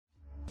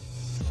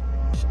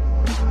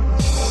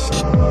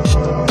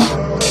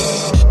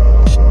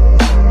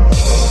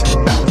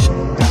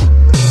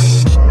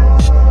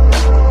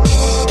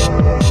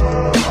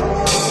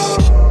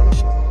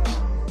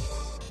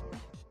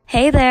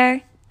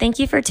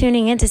for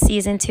tuning in to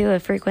Season 2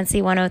 of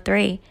Frequency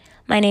 103.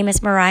 My name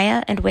is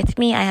Mariah, and with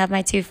me I have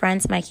my two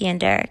friends, Mikey and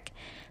Derek.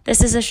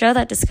 This is a show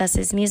that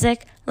discusses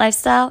music,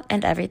 lifestyle,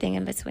 and everything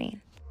in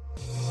between.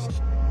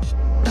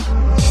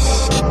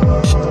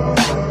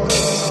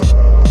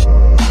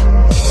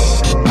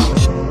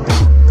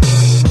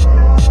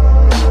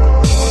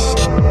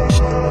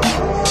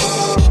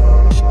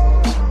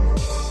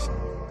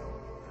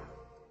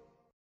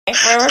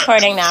 We're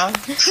recording now.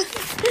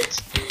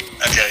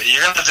 Okay,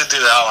 you're gonna have to do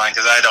the outline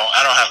because I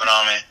don't have it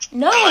on me.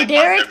 No,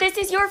 Derek, this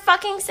is your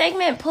fucking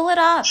segment. Pull it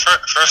up.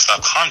 First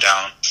off, calm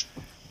down.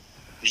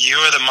 You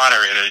are the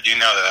moderator. You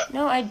know that.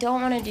 No, I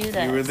don't want to do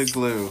this. You were the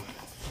glue.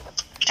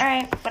 All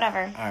right,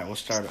 whatever. All right, we'll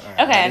start it. All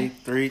right, Okay. Ready?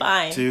 3,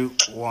 Fine. 2,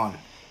 1.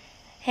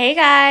 Hey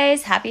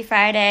guys, happy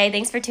Friday.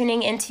 Thanks for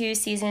tuning into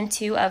Season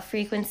 2 of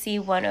Frequency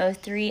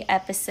 103,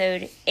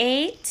 Episode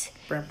 8.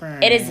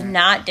 It is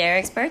not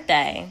Derek's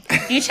birthday.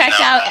 If you checked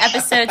out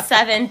Episode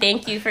 7,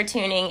 thank you for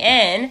tuning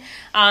in.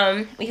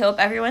 We hope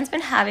everyone's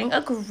been having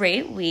a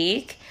great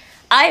week.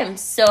 I am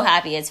so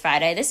happy it's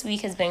Friday. This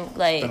week has been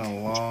like...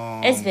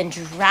 It's been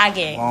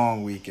dragging.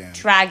 Long weekend.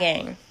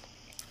 Dragging.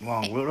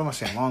 What am I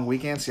saying? Long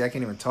weekend? See, I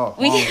can't even talk.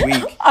 Long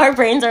week. Our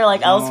brains are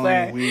like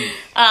elsewhere. Long week.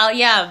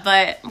 Yeah,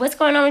 but what's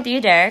going on with you,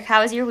 Derek?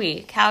 How was your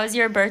week? How was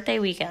your birthday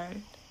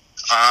weekend?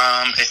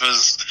 It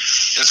was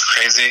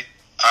crazy.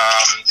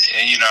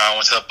 I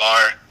went to a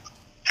bar,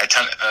 had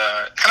kind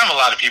of a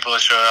lot of people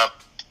that showed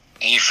up,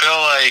 and you feel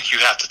like you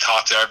have to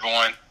talk to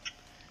everyone.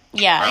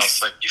 Yes. Or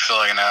else, you feel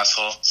like an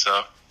asshole.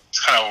 So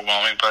it's kind of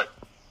overwhelming, but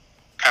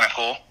kind of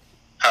cool.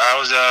 How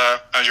was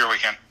your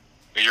weekend?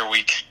 Or your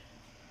week?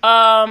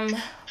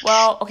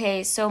 Well,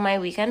 okay, so my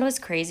weekend was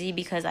crazy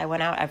because I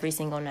went out every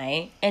single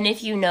night. And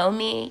if you know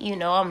me, you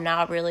know I'm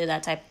not really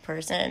that type of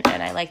person,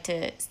 and I like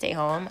to stay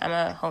home. I'm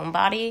a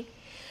homebody.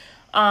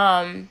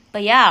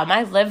 But yeah,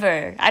 my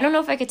liver, I don't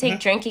know if I could take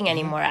drinking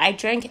anymore. I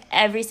drank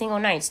every single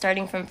night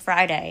starting from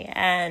Friday,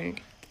 and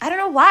I don't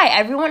know why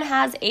everyone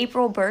has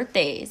April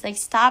birthdays.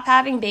 Stop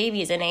having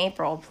babies in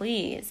April,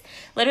 please.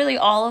 Literally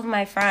all of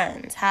my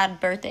friends had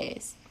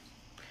birthdays.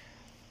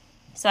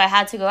 So I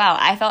had to go out.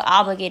 I felt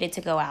obligated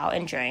to go out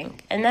and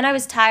drink. And then I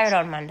was tired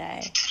on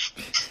Monday.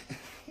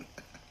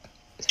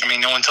 I mean,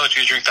 no one told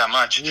you to drink that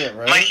much. Yeah,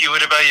 right? Mikey,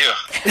 what about you?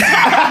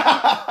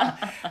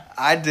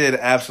 I did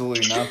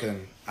absolutely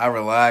nothing. I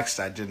relaxed.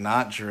 I did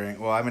not drink.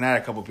 Well, I mean, I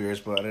had a couple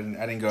beers, but I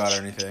didn't go out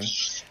or anything.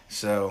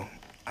 So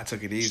I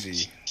took it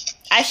easy.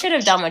 I should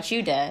have done what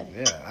you did.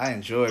 Yeah, I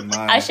enjoyed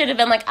mine. I should have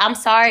been like, I'm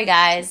sorry,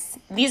 guys.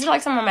 These are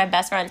some of my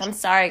best friends. I'm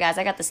sorry, guys.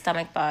 I got the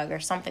stomach bug or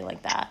something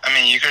like that. I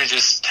mean, you could have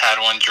just had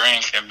one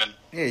drink and been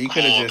you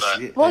could have just...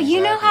 But... Well,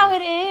 you know how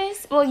it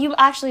is. Well, you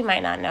actually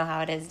might not know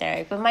how it is,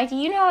 Derek. But, Mikey,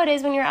 you know how it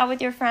is when you're out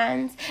with your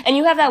friends. And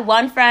you have that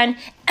one friend,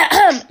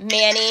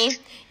 Manny.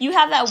 You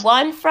have that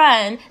one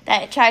friend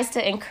that tries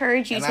to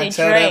encourage you to drink.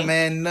 And I tell that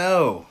man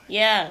no.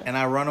 Yeah. And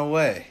I run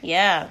away.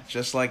 Yeah.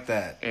 Just like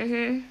that.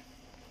 Mm-hmm.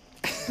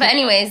 But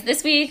anyways,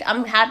 this week,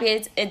 I'm happy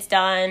it's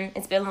done.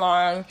 It's been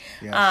long.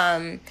 Yes.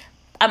 I'm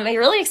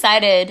really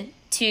excited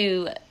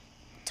to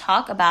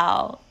talk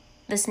about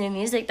this new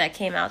music that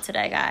came out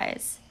today,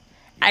 guys.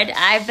 Yes.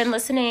 I've been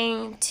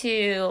listening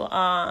to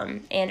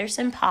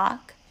Anderson .Paak.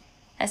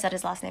 I said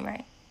his last name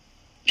right.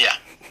 Yeah.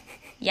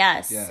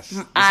 Yes. Yes. This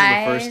is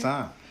the first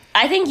time.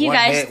 I think you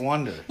guys... One-hit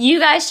wonder. You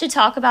guys should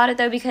talk about it,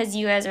 though, because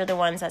you guys are the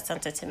ones that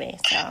sent it to me.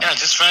 So. Yeah,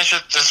 just finish your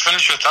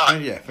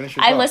thought. Yeah, finish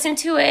your thought. I listened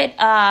to it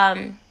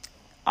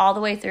all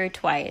the way through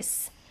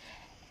twice,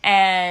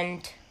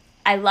 and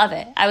I love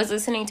it. I was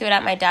listening to it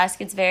at my desk.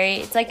 It's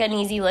like an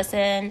easy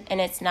listen, and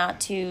it's not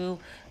too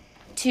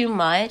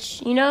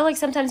much. You know,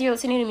 sometimes you're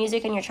listening to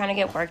music and you're trying to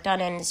get work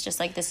done, and it's just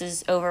this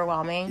is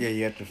overwhelming. Yeah,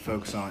 you have to try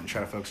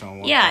to focus on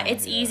one Yeah, thing.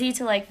 it's easy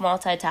to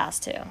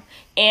multitask too.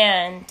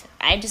 And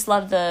I just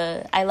love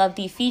the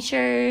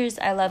features,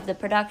 I love the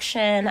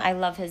production, I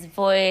love his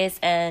voice,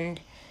 and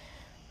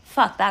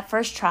that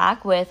first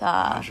track with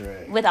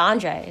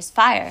Andre is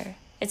fire.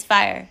 It's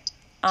fire.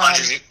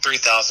 Andre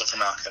 3000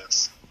 from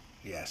Outkast.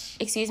 Yes.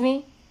 Excuse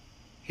me?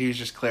 He was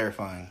just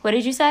clarifying. What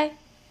did you say?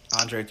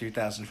 Andre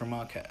 3000 from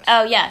Outkast.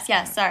 Oh, yes.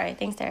 Sorry.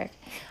 Thanks, Derek.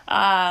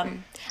 I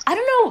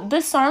don't know.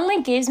 The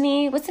song gives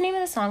me... What's the name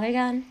of the song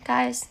again,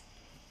 guys?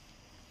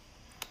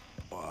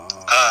 Hold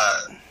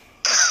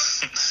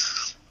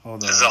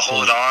on. Is it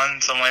Hold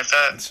On? Something like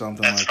that?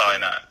 Something That's like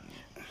probably that.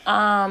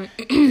 not.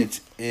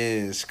 It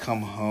is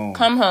Come Home.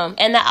 Come Home.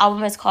 And the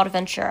album is called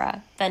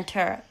Ventura. There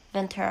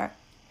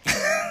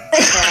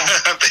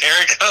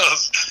it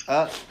goes.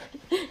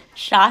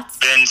 Shots.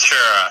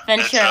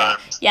 Ventura.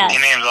 Yes. He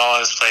names all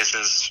his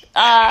places.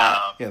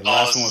 The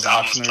last one was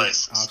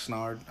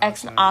Oxnard.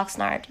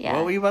 Oxnard, yeah.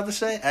 What were you about to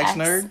say?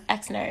 X-Nerd?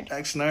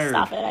 X-Nerd.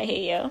 Stop it, I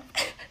hate you.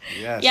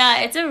 Yes.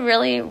 Yeah, it's a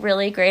really,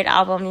 really great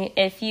album.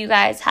 If you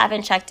guys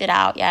haven't checked it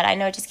out yet, I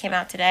know it just came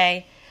out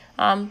today.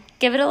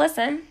 Give it a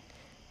listen.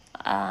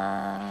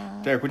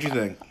 Derek, what'd you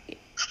think?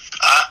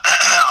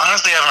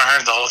 Honestly, I haven't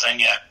heard the whole thing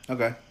yet.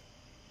 Okay.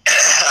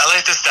 I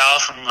like the style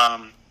from,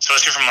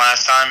 especially from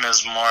last time. It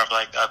was more of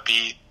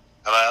upbeat,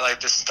 I like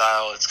this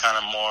style. It's kind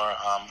of more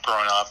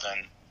grown up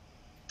and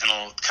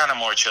kind of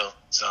more chill.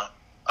 So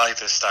I like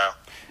this style.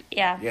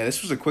 Yeah. Yeah,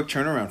 this was a quick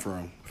turnaround for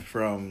him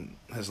from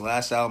his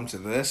last album to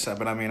this.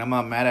 But I mean, I'm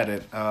not mad at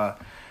it.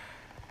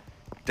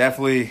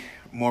 Definitely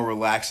more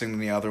relaxing than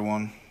the other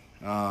one.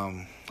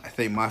 I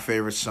think my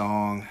favorite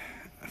song,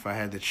 if I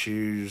had to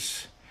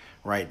choose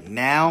right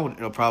now,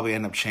 it'll probably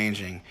end up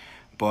changing.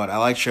 But I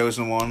like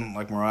Chosen One,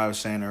 like Mariah was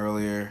saying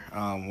earlier.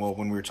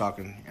 When we were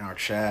talking in our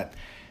chat,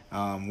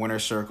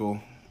 Winner's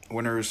Circle,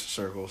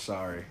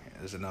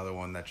 is another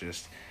one that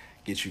just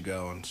gets you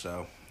going.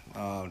 So,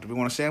 do we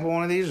want to sample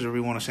one of these, or do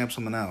we want to sample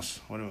something else?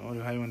 How do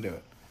you want to do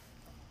it?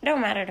 It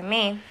don't matter to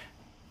me.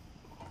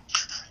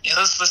 Yeah,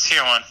 let's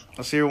hear one.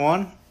 Let's hear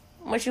one.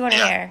 What you want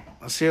to hear?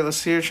 Let's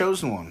hear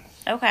Chosen One.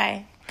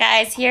 Okay,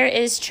 guys, here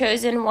is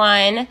Chosen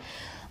One.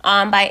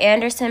 By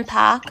Anderson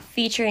 .Paak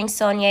featuring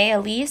Sonia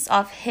Elise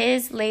off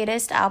his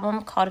latest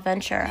album called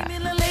Ventura. Need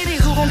me a lady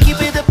who gon'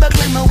 keep it a buck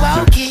like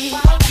Milwaukee.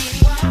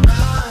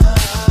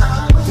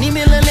 Need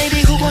me a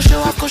lady who gon' show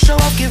off,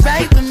 get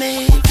right with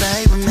me.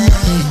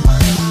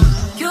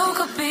 You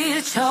could be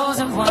the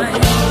chosen one.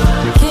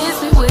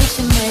 Kiss me with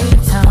your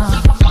native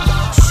tongue.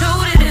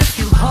 Shoot it if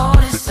you hold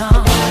it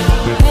some.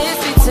 Miss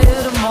me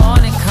till the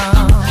morning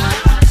comes.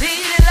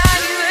 Beat it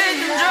like you heard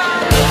the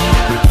drum.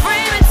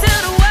 Free me till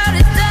the world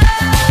is done.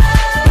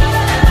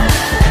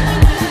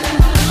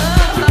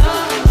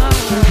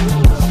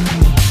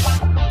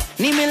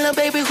 Need me a little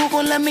baby who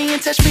gon' love me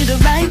and touch me the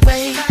right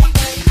way.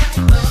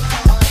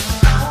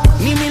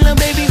 Need me a little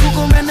baby who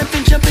gon' run up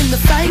and jump in the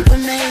fight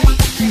with me.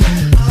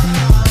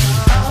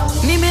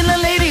 Need me a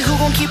little lady who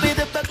gon' keep it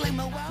a buck like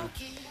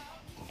Milwaukee.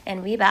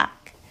 And we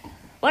back.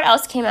 What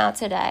else came out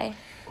today?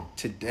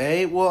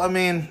 Today, well, I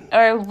mean,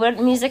 Or what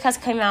music has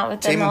come out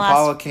within Tame the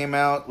Impala last... came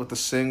out with the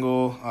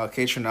single.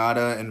 Kate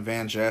Trinata and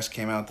Van Jess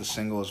came out with the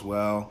single as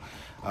well.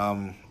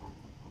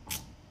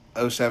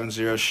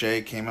 070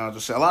 Shake came out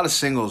with a lot of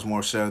singles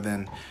more so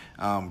than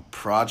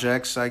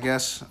projects, I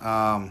guess.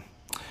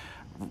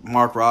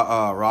 Mark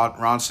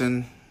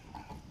Ronson,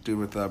 dude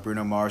with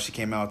Bruno Mars, he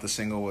came out with the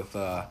single with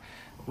I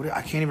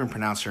can't even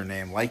pronounce her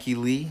name. Leaky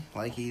Lee.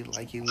 Leaky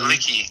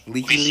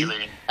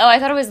Lee. Oh, I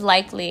thought it was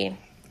Likely.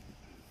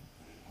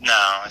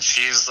 No,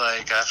 she's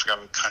like, I forgot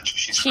what country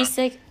she's from. She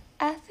sang,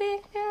 I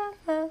think I'm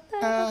a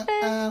little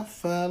bit...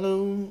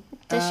 Follow.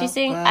 Does she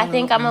sing, I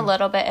think I'm a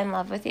little bit in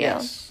love with you?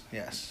 Yes.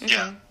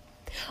 Yeah.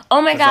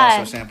 Oh my That's God.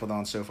 also sampled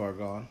on So Far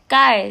Gone.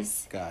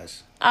 Guys,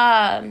 Guys.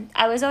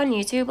 I was on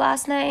YouTube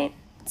last night.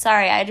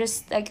 Sorry, I was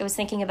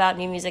thinking about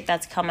new music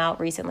that's come out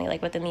recently,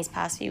 like within these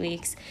past few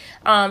weeks.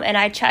 And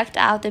I checked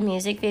out the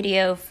music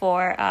video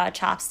for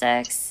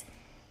Chopsticks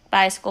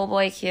by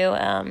Schoolboy Q.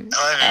 I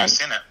haven't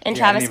seen it. And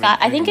Yeah, I Travis didn't Scott.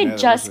 even- I think didn't know it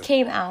that just was it.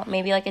 came out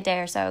maybe like a day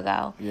or so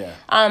ago. Yeah.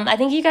 I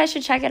think you guys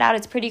should check it out.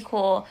 It's pretty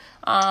cool.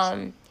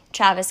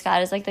 Travis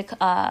Scott is like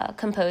the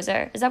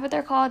composer. Is that what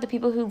they're called? The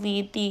people who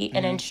lead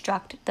and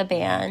instruct the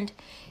band.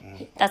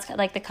 That's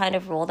like the kind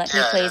of role that he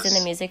plays in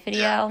the music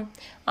video.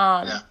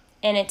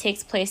 And it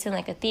takes place in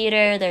like a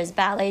theater. There's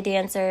ballet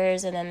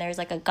dancers, and then there's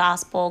like a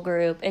gospel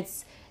group.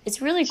 It's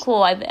really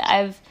cool.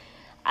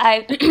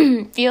 I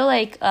feel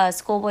like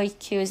Schoolboy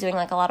Q is doing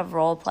like a lot of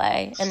role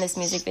play in this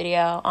music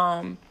video.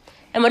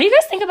 And what do you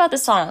guys think about the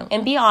song?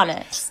 And be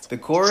honest. The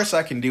chorus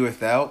I can do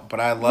without,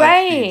 but I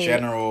like the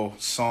general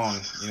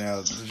song. You know,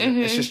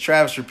 it's just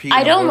Travis repeating.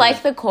 I don't over.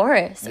 like the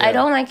chorus. Yeah. I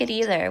don't like it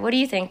either. What do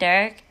you think,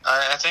 Derek?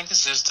 I think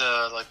it's just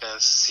like a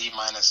C-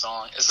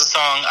 song. It's a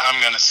song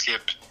I'm gonna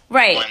skip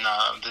Right. when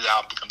the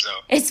album comes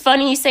out. It's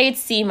funny you say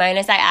it's C-.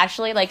 I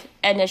actually, like,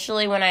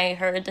 initially when I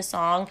heard the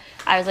song,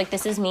 I was like,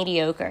 this is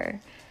mediocre.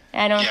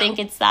 I don't think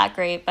it's that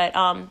great, but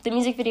the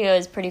music video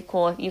is pretty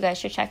cool. You guys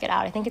should check it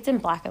out. I think it's in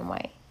black and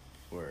white.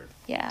 Word.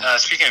 Yeah.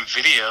 Speaking of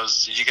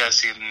videos, did you guys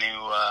see the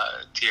new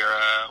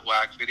Tierra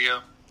Whack video?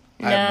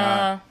 No.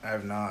 I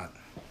have not.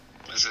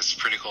 It's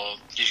pretty cool.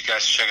 You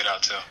guys should check it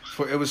out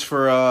too. It was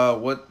for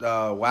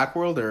Whack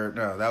World, or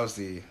no? That was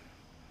the.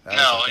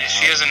 No,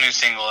 she has a new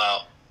single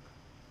out.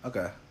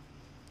 Okay.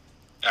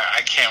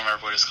 I can't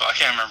remember what it's called. I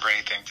can't remember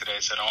anything today,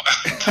 so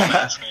don't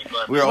ask me.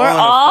 But We're We're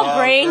all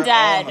brain We're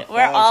dead. all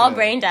We're all today.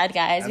 brain dead,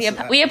 guys.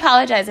 That's- We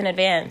apologize in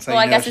advance. how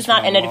Well, you I know guess it's been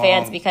not in a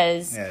advance long-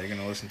 because... Yeah, you're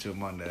gonna listen to it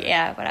Monday.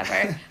 Yeah,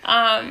 whatever.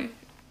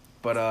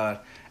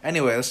 But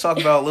anyway, let's talk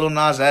about Lil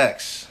Nas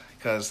X,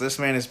 because this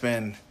man has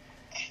been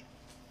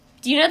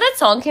Do you know that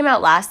song came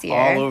out last year?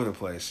 all over the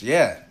place.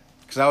 Yeah,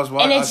 because I was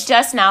watching. And it's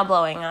just now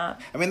blowing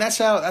up. I mean, that's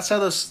how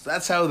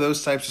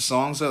those types of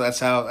songs though. That's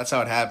how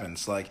it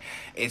happens. Like,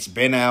 it's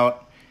been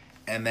out,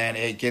 and then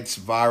it gets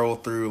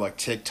viral through like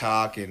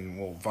TikTok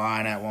and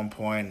Vine at one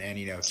point,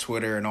 and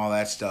Twitter and all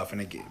that stuff,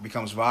 and it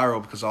becomes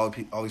viral because all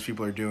these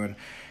people are doing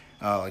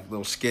like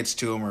little skits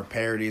to them or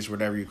parodies,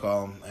 whatever you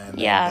call them,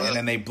 and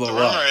then they blow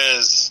up.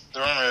 The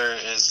rumor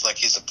is like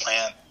he's a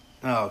plant.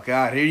 Oh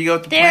God, here you go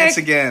with the Derek, plants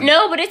again.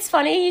 No, but it's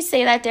funny you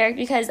say that, Derek,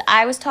 because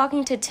I was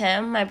talking to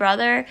Tim, my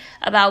brother,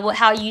 about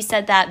how you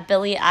said that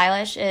Billie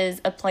Eilish is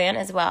a plant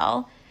as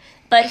well.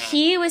 But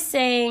he was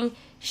saying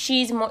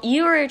she's more.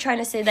 You were trying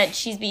to say that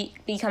she's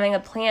becoming a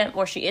plant,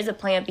 or she is a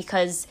plant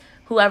because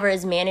whoever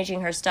is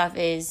managing her stuff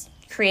is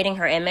creating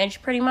her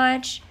image, pretty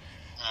much.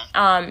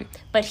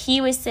 But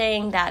he was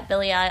saying that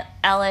Billie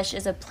Eilish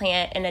is a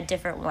plant in a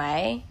different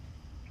way.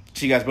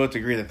 So you guys both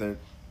agree that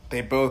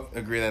they both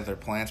agree that they're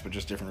plants, but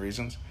just different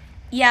reasons?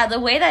 Yeah, the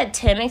way that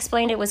Tim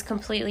explained it was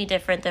completely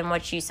different than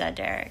what you said,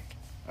 Derek.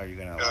 Are you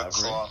going to Yeah, elaborate?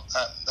 cool.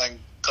 I'm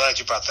glad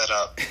you brought that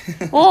up.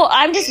 Well,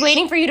 I'm just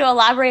waiting for you to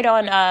elaborate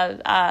on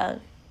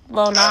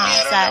Lil Nas.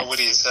 I don't know what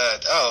he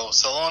said. Oh,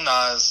 so Lil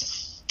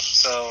Nas.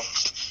 So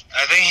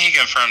I think he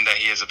confirmed that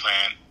he is a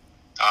plant.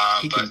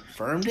 He But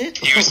confirmed it?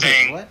 he was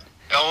saying, What?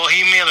 oh, well,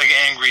 he made like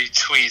an angry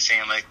tweet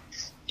saying like,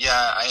 "Yeah,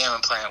 I am a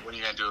plant. What are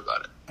you gonna do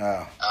about it?"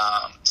 Oh.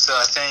 So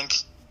I think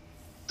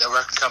the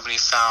record company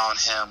found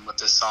him with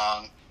this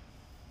song,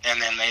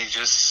 and then they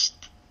just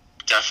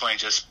definitely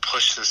just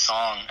pushed the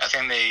song. I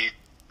think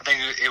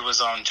it was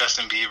on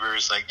Justin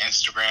Bieber's like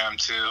Instagram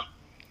too,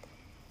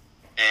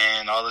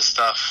 and all this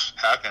stuff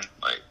happened.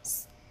 Like,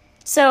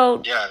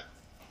 So yeah,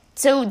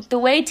 So the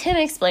way Tim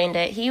explained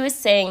it, he was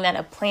saying that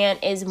a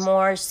plant is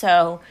more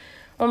so,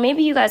 well,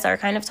 maybe you guys are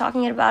kind of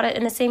talking about it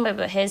in the same way,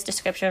 but his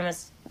description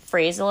was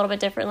phrased a little bit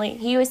differently.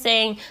 He was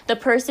saying the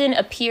person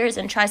appears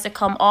and tries to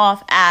come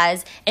off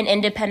as an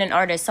independent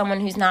artist, someone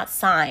who's not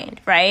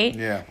signed, right?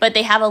 Yeah. But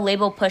they have a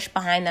label push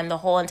behind them the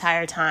whole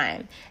entire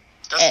time.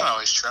 that's not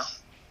always true.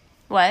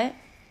 What?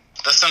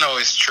 That's not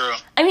always true.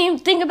 I mean,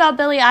 think about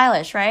Billie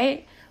Eilish,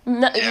 right?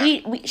 No,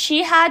 Yeah.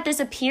 she had this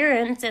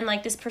appearance and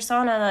like this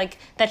persona, like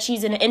that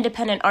she's an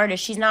independent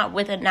artist. She's not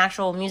with an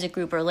actual music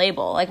group or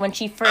label. Like when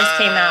she first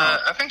came out.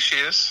 I think she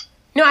is.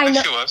 No, I I think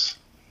know. she was.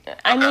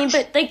 I mean,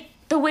 but like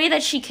the way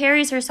that she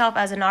carries herself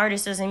as an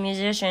artist, as a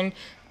musician,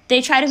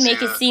 they try to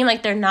make it seem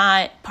like they're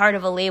not part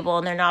of a label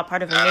and they're not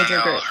part of a I don't major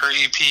know. group. Her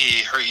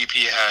EP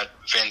had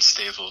Vince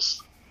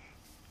Staples.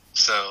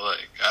 So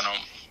like, I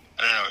don't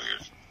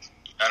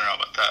know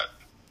about that.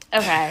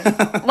 Okay.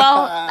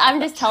 Well,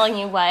 I'm just telling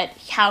you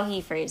how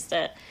he phrased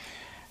it.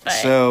 But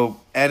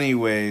So,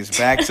 anyways,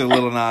 back to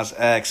Lil Nas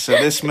X. So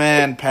this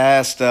man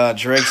passed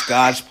Drake's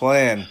God's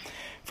Plan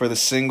for the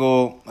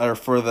single, or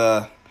for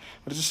the,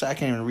 what is this? I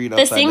can't even read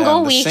upside single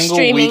down. week The single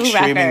streaming week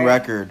streaming record.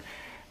 record.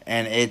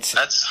 And it's,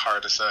 That's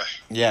hard to say.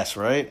 yes,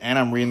 right? And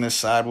I'm reading this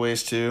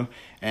sideways too.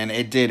 And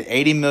it did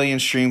 80 million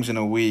streams in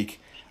a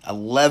week,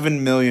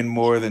 11 million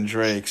more than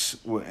Drake's,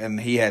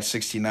 and he had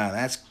 69.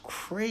 That's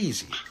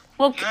crazy.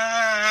 well, Nah,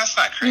 that's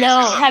not crazy.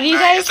 No, It's a have you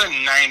guys- It's a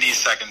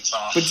 90-second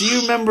song. But do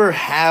you remember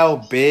how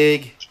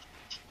big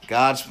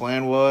God's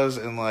Plan was,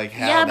 and like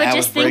how yeah, but that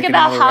just was think breaking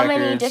about all the how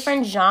many records?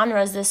 different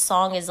genres this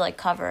song is like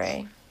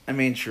covering. I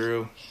mean,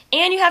 true.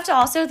 And you have to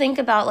also think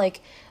about,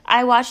 like,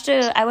 I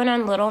went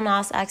on Lil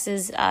Nas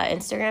X's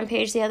Instagram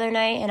page the other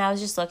night, and I was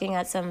just looking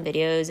at some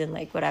videos and,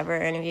 like, whatever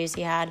interviews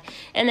he had.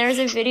 And there was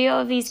a video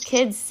of these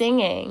kids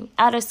singing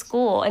out of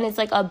school, and it's,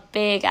 like, a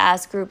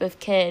big-ass group of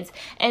kids.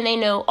 And they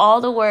know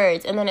all the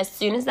words, and then as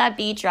soon as that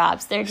beat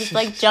drops, they're just,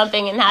 like,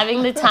 jumping and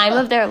having the time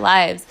of their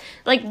lives.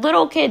 Like,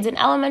 little kids in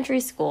elementary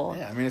school.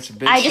 Yeah, I mean, it's a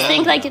big. I just song,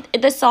 think, like, though.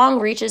 the song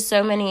reaches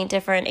so many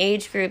different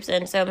age groups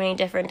and so many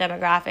different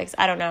demographics.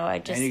 I don't know. I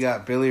just... And you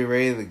got Billy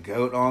Ray the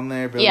Goat on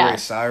there. Billy Yeah. Ray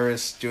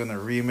Cyrus doing the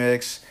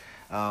remix.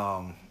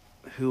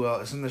 Who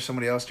else? Isn't there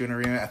somebody else doing a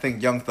remix? I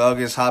think Young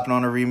Thug is hopping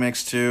on a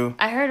remix too.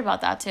 I heard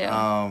about that, too.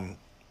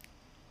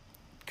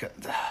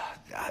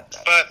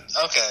 But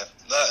okay,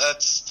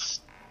 that's.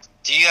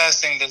 Do you guys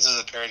think this is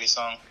a parody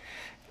song?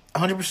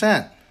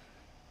 100%.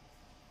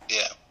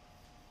 Yeah.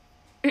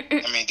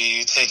 I mean, do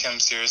you take him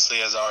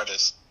seriously as an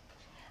artist?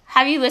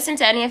 Have you listened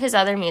to any of his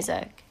other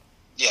music?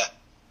 Yeah,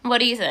 What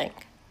do you think?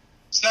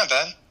 it's not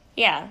bad.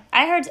 Yeah,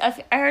 I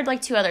heard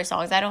like 2 other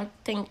songs. I don't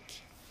think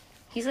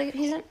he's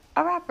a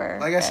rapper.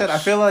 Like I said, I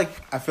feel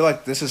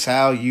like this is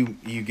how you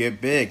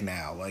get big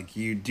now. Like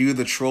you do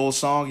the troll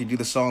song, you do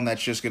the song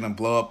that's just gonna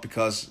blow up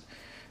because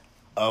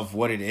of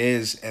what it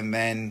is, and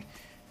then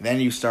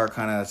you start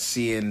kind of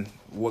seeing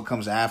what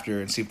comes after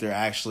and see if they're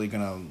actually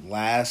gonna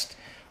last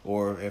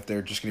or if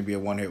they're just gonna be a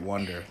one-hit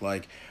wonder.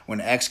 Like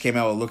when X came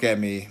out with "Look at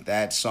Me,"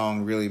 that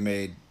song really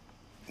made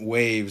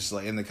waves,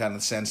 like in the kind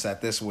of sense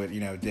that this would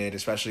did,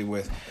 especially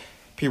with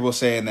people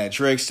saying that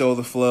Drake stole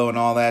the flow and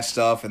all that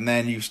stuff. And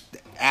then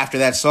after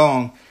that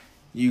song,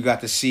 you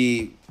got to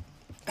see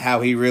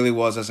how he really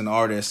was as an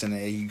artist, and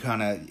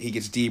he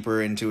gets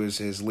deeper into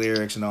his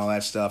lyrics and all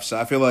that stuff. So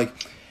I feel like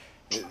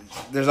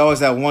there's always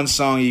that one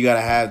song you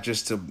gotta have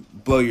just to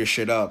blow your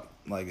shit up.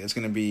 Like it's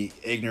gonna be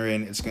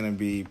ignorant, it's gonna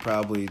be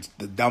probably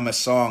the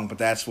dumbest song, but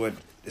that's what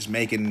is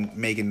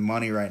making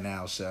money right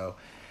now. So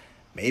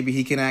maybe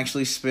he can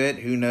actually spit.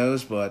 Who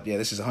knows? But yeah,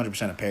 this is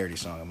 100% a parody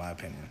song in my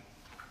opinion.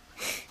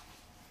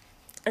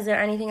 Is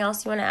there anything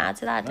else you want to add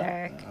to that,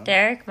 Derek?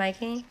 Derek,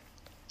 Mikey?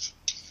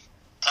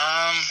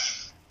 I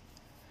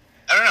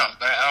don't know.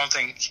 I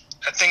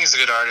think he's a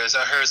good artist.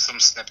 I heard some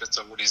snippets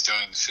of what he's doing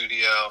in the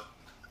studio.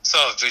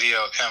 Saw a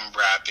video of him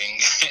rapping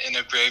in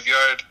a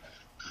graveyard.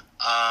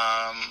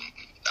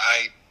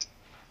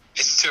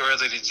 It's too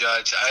early to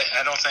judge.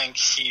 I don't think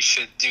he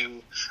should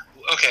do.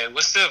 okay,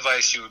 what's the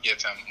advice you would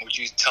give him? Would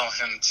you tell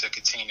him to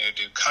continue to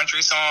do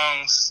country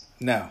songs?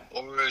 No.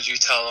 Or would you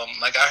tell him,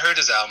 like, I heard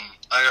his album.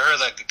 I heard,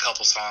 like, a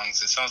couple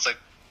songs. It sounds like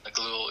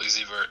a little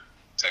Uzi Vert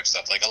type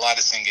stuff, like a lot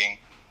of singing.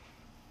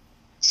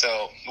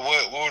 So,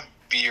 what would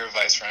be your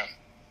advice for him?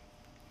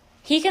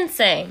 He can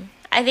sing.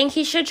 I think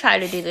he should try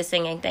to do the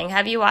singing thing.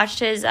 Have you watched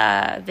his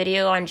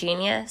video on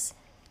Genius?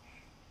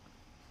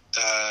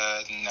 No,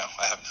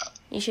 I have not.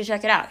 You should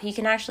check it out. He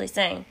can actually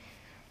sing.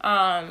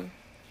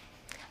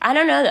 I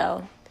don't know,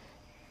 though.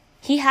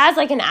 He has,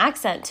 like, an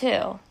accent,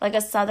 too. Like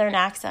a southern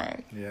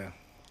accent. Yeah.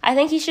 I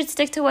think he should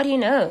stick to what he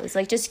knows.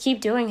 Like, just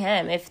keep doing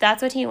him. If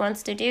that's what he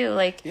wants to do,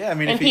 like, Yeah, I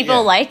mean, and if he- people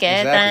yeah, like it,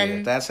 exactly. then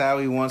If that's how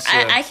he wants to.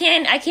 I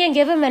can't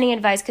give him any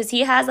advice because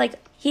he had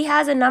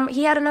a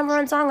number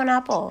one song on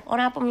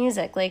Apple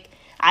Music. Like,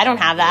 I don't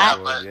have that.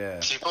 Yeah, but yeah.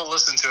 people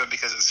listen to it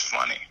because it's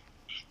funny.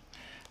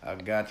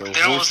 I've got the They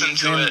don't listen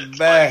horses to in it, the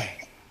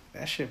bag.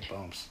 That shit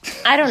bumps.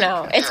 I don't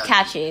know. It's Yeah.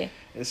 catchy.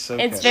 It's so.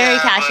 It's catchy. very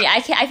Yeah, catchy.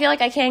 but- I feel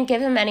like I can't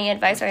give him any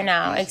advice right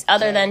now,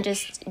 other than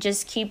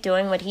just keep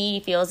doing what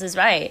he feels is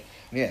right.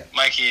 Yeah.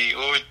 Mikey,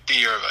 what would be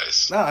your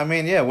advice? No, I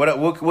mean, yeah.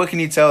 What can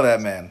you tell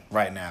that man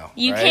right now?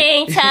 You right?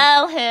 can't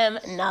tell him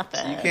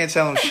nothing. You can't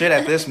tell him shit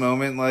at this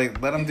moment.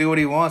 Like, let him do what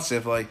he wants.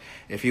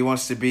 If he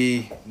wants to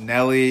be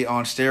Nelly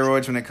on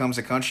steroids when it comes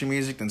to country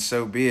music, then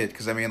so be it.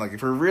 Because I mean, like,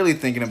 if we're really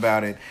thinking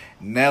about it,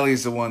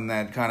 Nelly's the one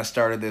that kind of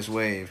started this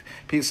wave.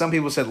 Some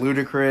people said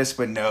Ludacris,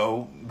 but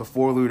no.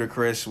 Before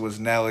Ludacris was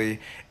Nelly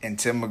and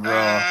Tim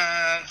McGraw.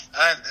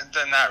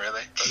 Not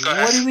really. But go What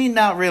do you ahead. mean,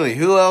 not really?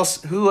 Who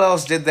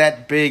else did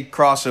that big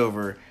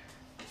crossover?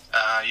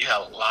 You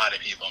have a lot of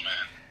people,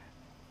 man.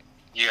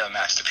 You got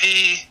Master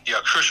P. You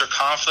got Crucial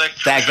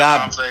Conflict. That Crucial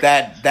got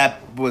Conflict,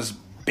 that was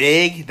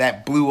big.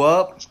 That blew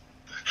up.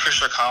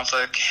 Crucial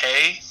Conflict.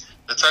 Hey,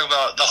 let's talk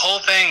about the whole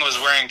thing. Was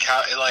wearing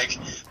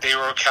they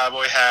wore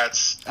cowboy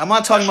hats. I'm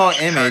not talking about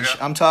Chicago. image.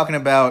 I'm talking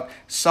about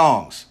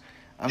songs.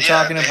 I'm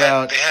talking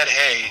about. They had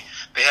Hey.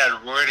 They had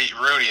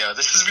Rodeo.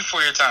 This is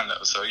before your time,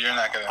 though, so you're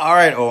not gonna. All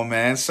right, old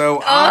man.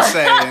 So I'm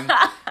saying.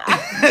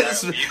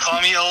 You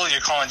call me old. You're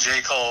calling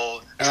J.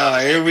 Cole.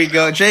 Here we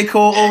go. J.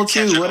 Cole old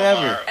Kendrick too. Whatever.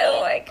 Lamar.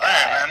 Oh my All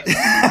god. right,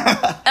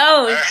 man.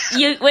 Oh,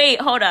 you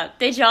wait, hold up.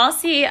 Did y'all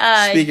see?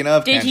 Speaking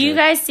of did you Kendrick.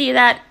 guys see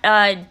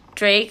that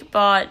Drake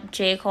bought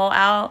J. Cole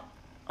out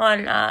on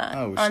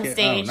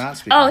stage? not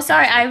speaking of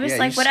sorry, Kendrick. I was Yeah,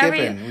 like you whatever.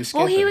 skipping. We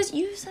Well, he skipping. was.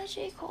 You said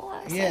J. Cole.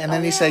 I was Yeah, like, and then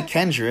oh, he yeah. said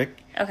Kendrick.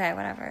 Okay,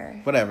 whatever.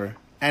 Whatever.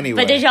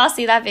 Anyway. But did y'all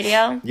see that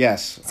video?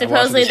 Yes. I watched it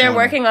Supposedly this they're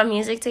morning. working on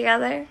music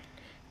together.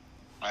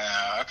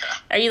 Okay.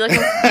 Are you looking?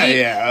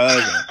 Yeah.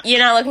 Okay. You're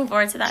not looking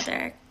forward to that,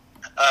 Derek.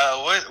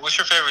 What's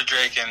your favorite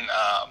Drake and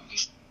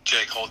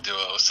J. Cole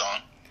duo song?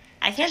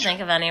 I can't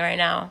think of any right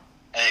now.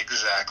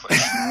 Exactly.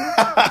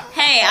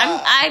 Hey,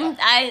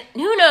 I.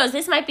 Who knows?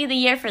 This might be the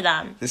year for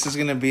them. This is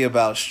gonna be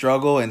about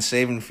struggle and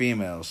saving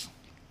females.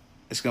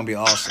 It's gonna be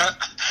awesome.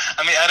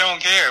 I mean, I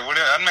don't care. I'm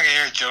not gonna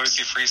hear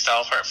Jodeci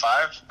Freestyle Part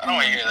 5. I don't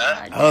want to hear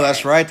that. Oh,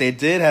 that's right. They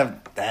did have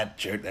that.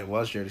 That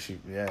was Jersey.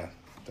 Yeah.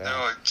 That-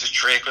 No, just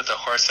Drake with the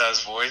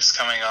horse-ass voice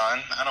coming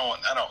on. I don't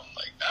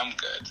like. I'm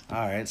good.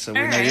 All right. So we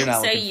All know right, you're not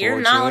so looking you're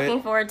forward not to looking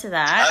it. forward to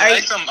that. I Are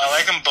like them. I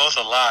like them both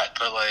a lot,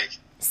 but like,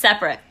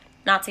 separate,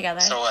 not together.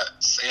 so what?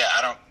 So, yeah,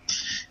 I don't.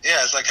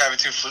 Yeah, it's like having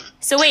two. So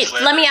two wait,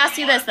 flavors let me ask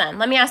in you one. this then.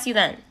 Let me ask you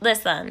then.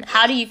 Listen,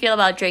 how do you feel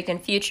about Drake and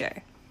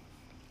Future?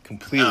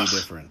 Completely Ugh.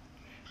 different.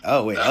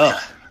 Oh wait. Okay. Oh.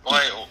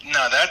 Wait,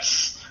 no,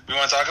 that's. We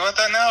want to talk about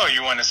that now, or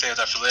you want to save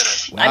that for later?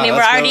 Wow, I mean, we're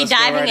let's go- already let's go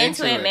diving right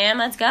into it, man.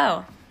 Let's go.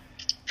 All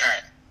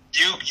right,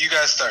 you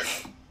guys start.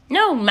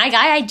 No, my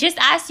guy, I just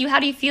asked you, how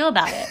do you feel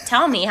about it?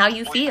 Tell me how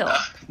you feel.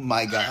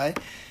 My guy.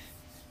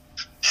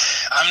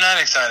 I'm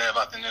not excited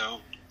about the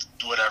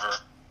new whatever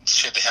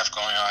shit they have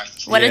going on.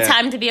 What a Yeah.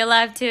 time to be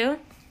alive, too.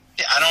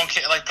 Yeah, I don't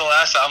care. Like the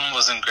last album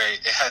wasn't great.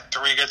 It had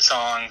 3 good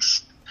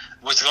songs.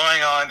 What's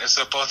going on is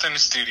they're both in the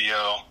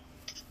studio,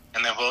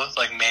 and they both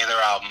like made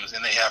their albums,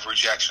 and they have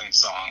rejection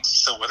songs.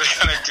 So what they're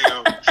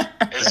gonna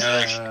do is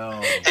like,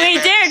 Damn. hey, Wait,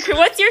 man, Derek,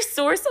 what's your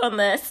source on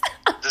this?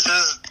 this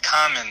is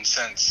common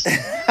sense.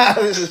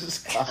 This is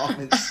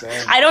common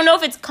sense. I don't know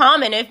if it's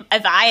common if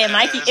I and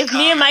Mikey, It's if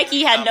me and common.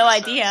 Mikey had no Common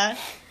sense. idea.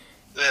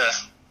 Yeah,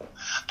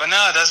 but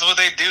no, that's what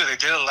they do. They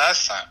did it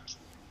last time.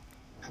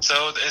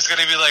 So it's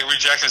gonna be like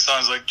rejection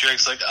songs. Like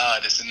Drake's like,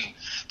 this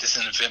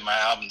didn't fit my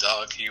album,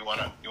 dog. You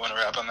wanna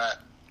rap on that?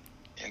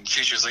 And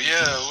Future's like,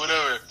 yeah,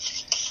 whatever.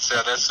 So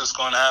that's what's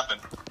going to happen.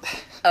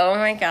 Oh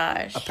my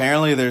gosh.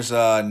 Apparently, there's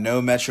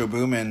no Metro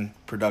Boomin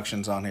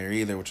productions on here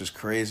either, which is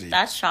crazy.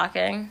 That's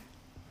shocking.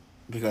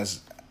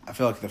 Because I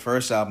feel like the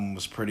first album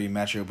was pretty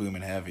Metro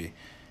Boomin heavy,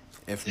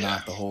 if Yeah.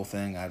 not the whole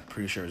thing. I'm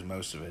pretty sure it's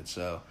most of it.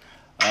 So,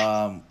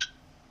 I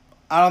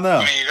don't know.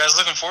 I mean, you guys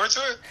looking forward to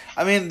it?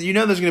 I mean, you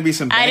know, there's gonna be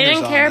some. I bangers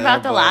didn't on care there,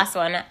 about the but last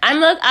one.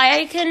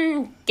 I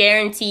can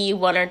guarantee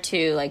 1 or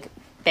 2 like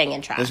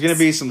banging tracks. There's gonna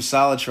be some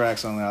solid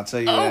tracks on there. I'll tell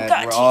you that.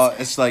 God, We're all.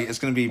 It's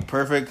gonna be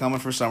perfect coming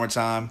for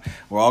summertime.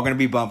 We're all gonna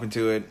be bumping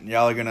to it.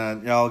 Y'all are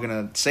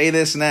gonna say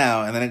this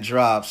now, and then it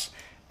drops,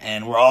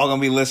 and we're all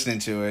gonna be listening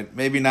to it.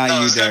 Maybe not No, you,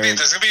 there's Derek.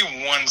 gonna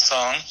be one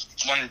song,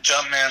 one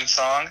Jumpman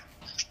song,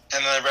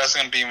 and then the rest are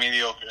gonna be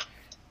mediocre.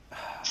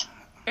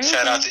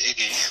 Shout out to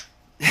Iggy.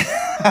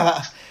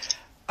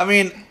 I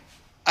mean,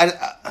 I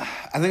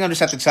think I'm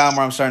just at the time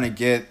where I'm starting to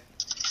get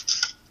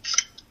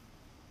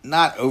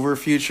not over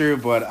Future,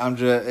 but I'm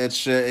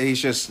just he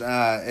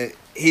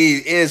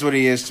is what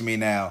he is to me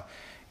now.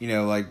 You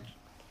know, like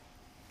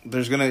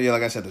there's gonna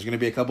like I said, there's gonna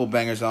be a couple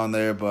bangers on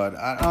there, but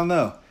I don't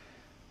know.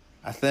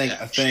 I think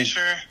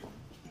Future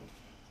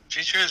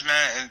is,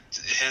 man,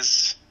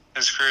 his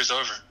career is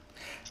over.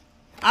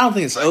 I don't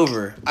think it's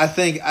over. I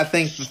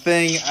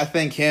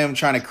think him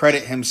trying to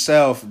credit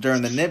himself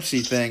during the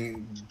Nipsey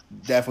thing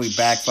definitely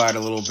backfired a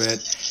little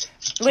bit.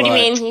 What do you But,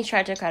 mean he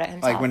tried to credit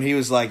himself? Like when he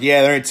was like,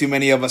 "Yeah, there ain't too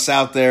many of us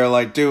out there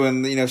like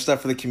doing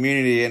stuff for the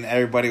community," and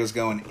everybody was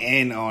going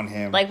in on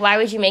him. Like, why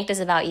would you make this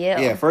about you?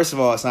 Yeah, first of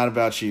all, it's not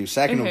about you.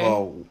 Second of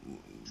all,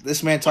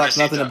 this man talks has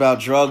he nothing done? about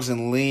drugs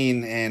and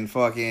lean and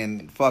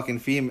fucking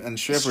female and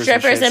strippers.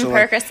 Strippers and,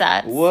 and shit. So,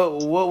 like, Percocets.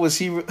 what was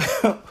he?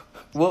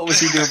 What was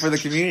he doing for the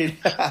community?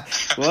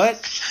 What?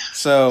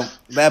 So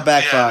that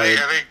backfired.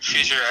 Yeah, I think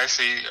Future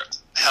actually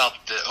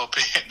helped the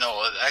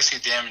actually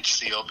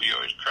damaged the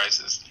opioid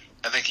crisis.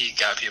 I think he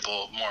got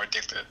people more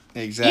addicted.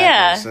 Exactly.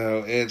 Yeah.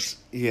 So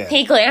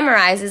He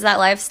glamorizes that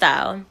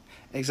lifestyle.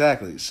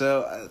 Exactly.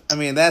 So I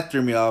mean that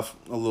threw me off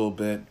a little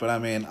bit, but I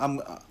mean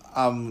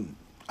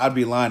I'd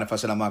be lying if I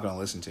said I'm not going to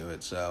listen to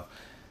it. So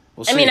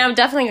we'll see. I mean, I'm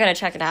definitely gonna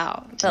check it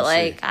out, but We'll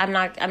see. I'm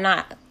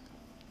not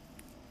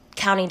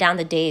counting down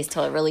the days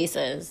till it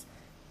releases.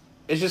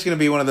 It's just going to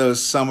be one of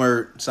those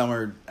summer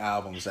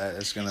albums that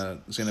it's gonna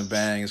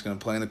bang. It's gonna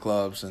play in the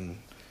clubs, and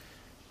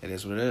it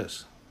is what it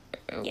is.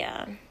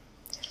 Yeah.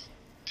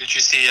 Did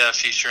you see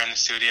Future in the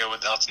studio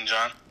with Elton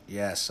John?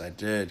 Yes, I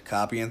did.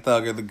 Copy and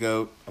Thugger, the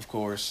GOAT, of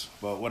course,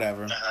 but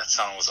whatever. That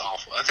song was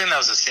awful. I think that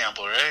was a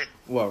sample, right?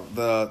 What,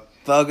 the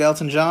Thug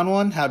Elton John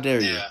one? How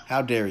dare you? Yeah.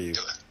 How dare you?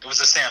 It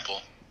was a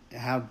sample.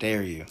 How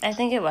dare you? I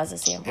think it was a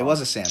sample. It was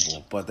a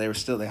sample, but they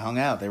hung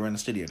out. They were in the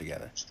studio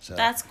together. So.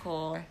 That's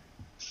cool.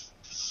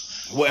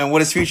 And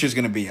what is Future's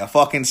going to be? A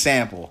fucking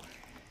sample.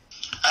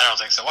 I don't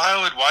think so.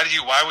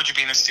 Why would you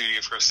be in the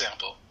studio for a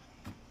sample?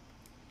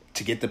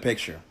 To get the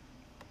picture.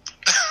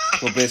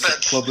 But-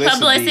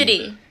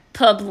 Publicity.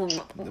 Future,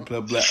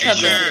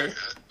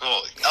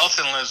 well,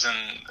 Elton lives in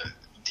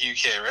the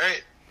UK,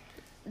 right?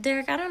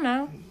 Derek, I don't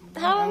know. I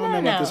How don't do know I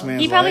about know? this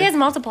man's He probably life. has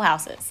multiple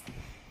houses.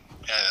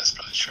 Yeah, that's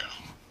probably true.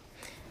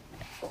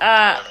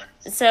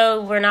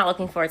 So we're not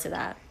looking forward to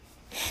that.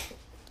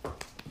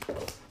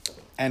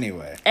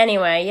 Anyway.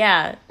 Anyway,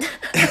 yeah.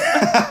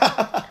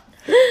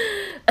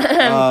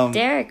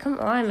 Derek, come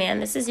on, man.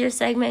 This is your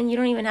segment. You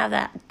don't even have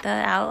the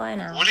outline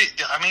out.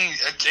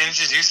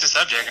 Introduce the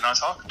subject and I'll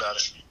talk about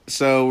it.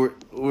 So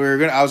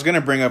I was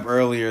gonna bring up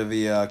earlier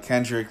the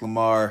Kendrick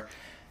Lamar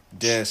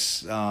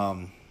diss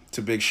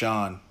to Big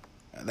Sean.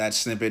 That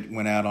snippet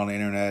went out on the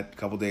internet a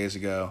couple days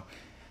ago.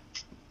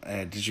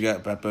 Did you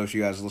guys, both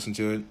you guys, listen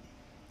to it?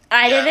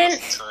 I Yeah, didn't.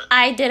 listen to it.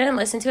 I didn't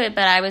listen to it,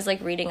 but I was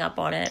like reading up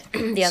on it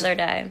the other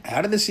day.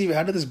 How did this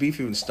beef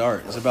even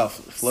start? Is it about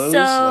flows,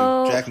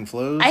 So, like Jack and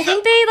flows? I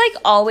think they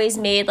like always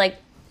made like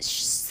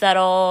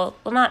subtle.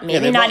 Well, not maybe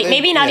they- not they-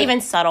 maybe not yeah.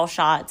 even subtle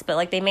shots, but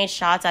like they made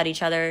shots at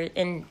each other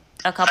in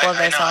a couple of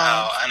their songs.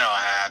 I know how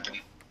it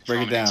happened.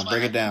 Break it down.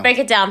 Break it down. Break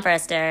it down for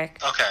us, Derek.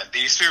 Okay, they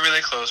used to be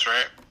really close,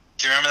 right?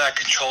 Do you remember that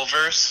Control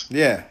verse?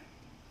 Yeah.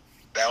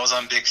 That was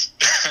on Big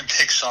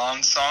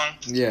Sean's song.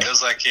 Yeah. It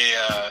was like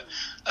a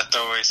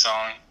throwaway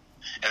song,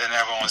 and then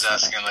everyone was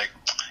asking like,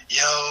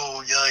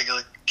 "Yo, like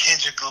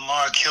Kendrick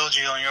Lamar killed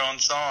you on your own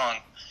song,"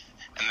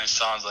 and then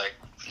Sean's like,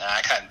 "Nah,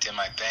 I kind of did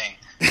my thing,"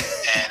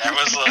 and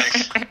everyone's like,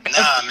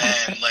 "Nah,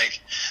 man, like,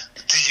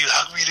 did you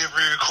hug me to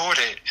re-record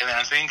it?" And then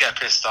I think he got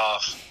pissed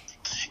off,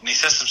 and he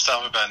said some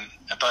stuff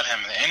about him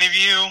in the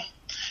interview,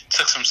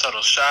 took some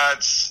subtle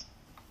shots.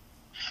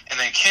 And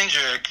then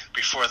Kendrick,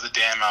 before the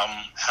damn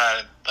album,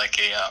 had like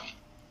a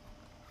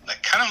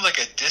kind of like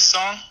a diss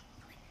song.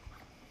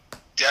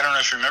 I don't know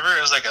if you remember.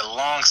 It was like a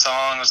long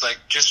song. It was like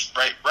just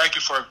right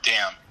before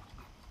Damn.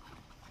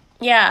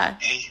 Yeah.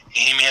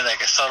 He made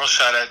like a subtle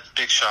shot at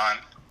Big Sean.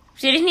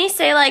 Didn't he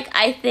say like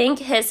I think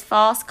his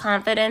false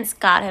confidence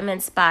got him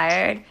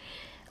inspired?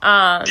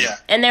 Yeah.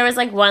 And there was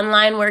like one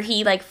line where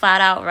he like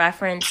flat out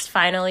referenced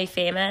 "Finally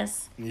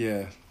Famous,"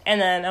 Yeah. and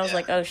then I was Yeah.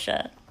 like, "Oh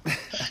shit."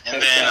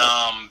 And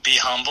then Be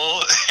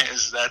Humble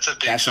that's a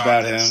Big That's Sean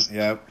about him. diss.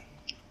 Yep.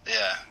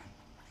 Yeah.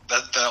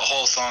 That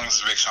whole song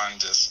is a Big Sean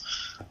diss.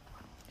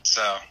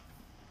 So,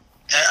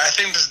 and I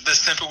think the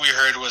snippet we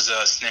heard was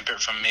a snippet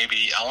from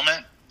maybe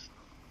Element.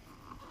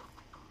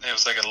 It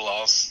was like a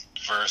lost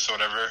verse or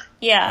whatever.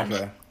 Yeah.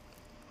 Okay.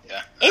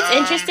 Yeah. It's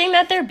interesting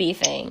that they're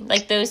beefing,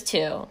 like those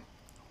two.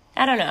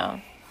 I don't know.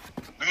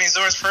 I mean,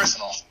 so it's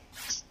personal.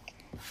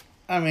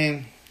 I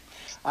mean,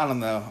 I don't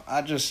know.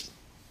 I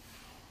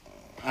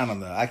don't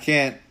know. I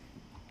can't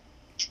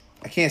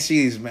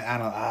see these.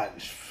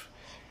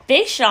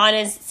 Big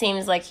Sean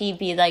seems like he'd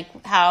be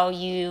like how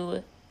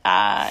you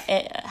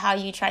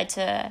tried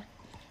to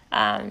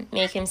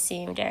make him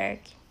seem,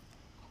 Derek?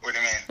 What do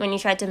you mean? When you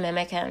tried to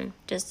mimic him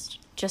just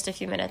a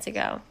few minutes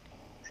ago.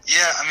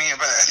 Yeah, I mean,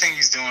 but I think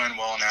he's doing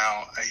well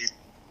now. He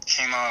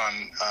came out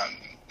on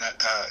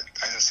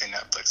I didn't say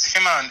Netflix. He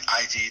came out on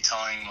IG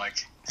telling like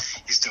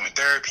he's doing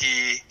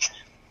therapy.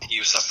 He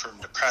was suffering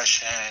from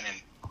depression,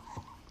 and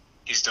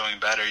he's doing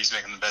better. He's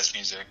making the best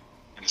music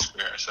in his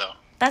career. So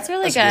That's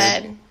really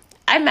That's good.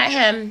 I met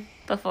him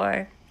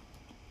before.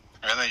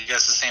 really, you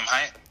guys the same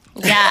height?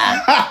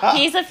 Yeah.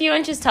 He's a few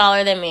inches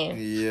taller than me.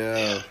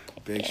 Yeah,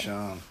 Big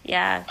Sean.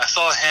 Yeah. I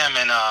saw him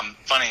in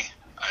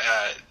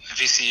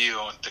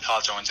VCU, the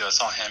college I went to. I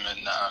saw him and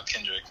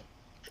Kendrick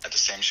at the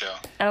same show.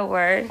 Oh,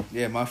 word.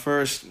 Yeah, my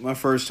first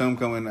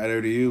homecoming at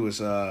ODU was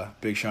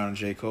Big Sean and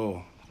J.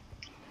 Cole.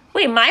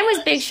 Wait, mine was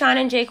Big Sean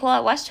and J. Cole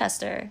at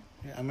Westchester.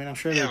 Yeah, I mean, I'm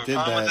sure Yeah, they did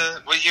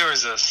that. What year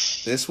was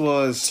this? This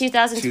was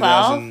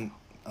 2012?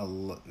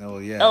 Oh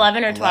yeah,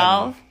 11 or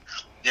 12?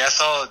 Yeah, I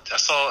saw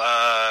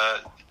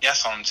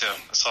him too.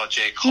 I saw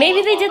J. Cole. Maybe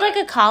and they did Wale.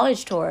 like a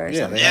college tour or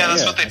Yeah, something. Yeah,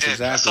 that's Yeah, what they that's did.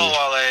 exactly.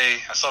 I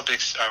saw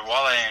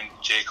Wale and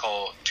J.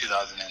 Cole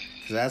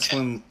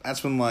 2010.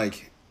 That's when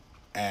like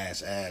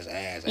ass.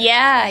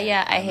 Yeah,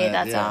 yeah, I hate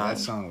that yeah, song. that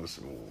song was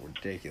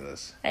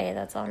ridiculous. I hate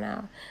that song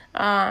now.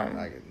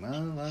 Like it,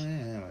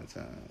 motherfucking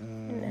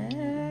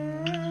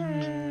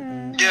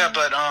Yeah,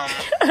 but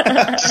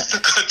just to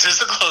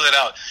close it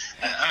out,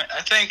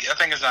 I think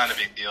it's not a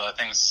big deal. I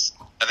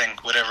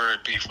think whatever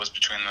beef was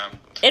between them,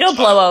 It'll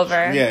blow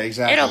over. Yeah,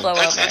 exactly. It'll blow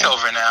it's over.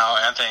 over now.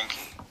 And I think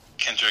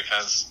Kendrick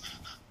has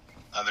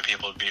other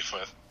people to beef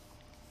with.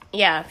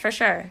 Yeah, for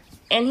sure.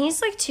 And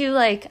he's like too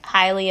like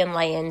highly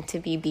enlightened to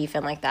be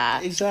beefing like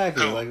that.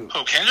 Exactly. Who? Like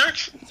Who? Kendrick?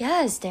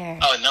 Yes, Derek.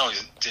 Oh no,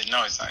 he's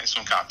not. He's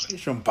from Compton.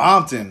 he's from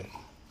Bompton.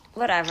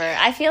 Whatever.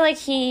 I feel like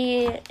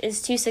he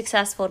is too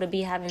successful to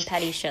be having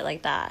petty shit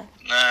like that.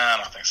 Nah, I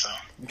don't think so.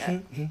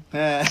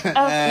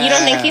 Oh, you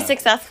don't think he's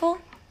successful?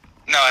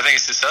 No, I think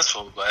he's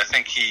successful, but I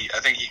think he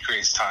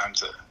creates time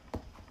to,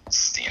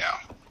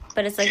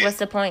 But it's like, what's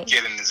the point?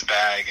 get in his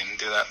bag and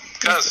do that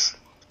because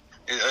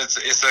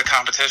it's a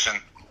competition.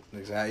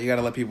 Exactly. You got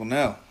to let people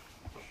know.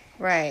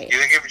 Right. You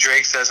think if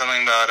Drake says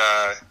something about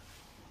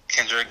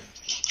Kendrick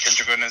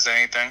wouldn't say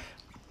anything?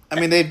 I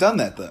mean, they've done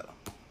that though.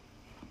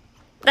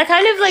 That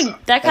kind of like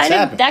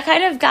happened. that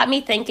kind of got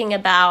me thinking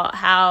about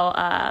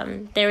how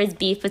there was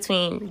beef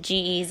between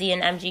G-Eazy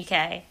and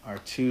MGK. Our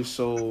two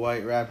soul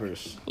white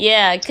rappers.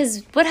 Yeah,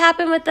 because what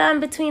happened with them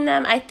between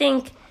them? I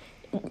think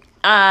wasn't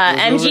it over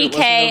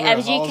MGK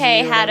Halsey or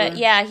had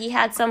whatever? he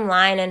had some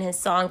line in his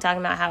song talking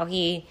about how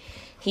he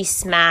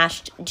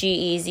smashed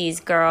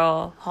G-Eazy's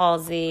girl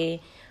Halsey.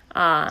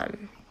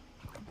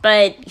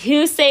 But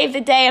who saved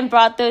the day and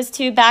brought those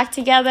two back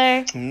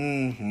together?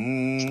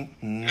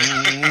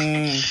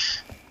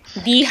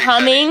 The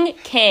Humming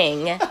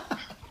King.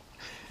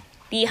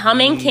 The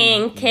Humming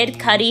King, Kid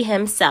Cudi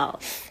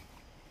himself.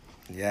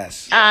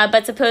 Yes.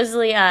 But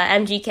supposedly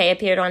MGK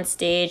appeared on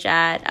stage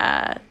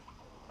at...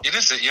 You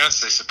didn't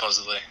say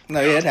supposedly. No,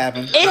 yeah, it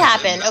happened. It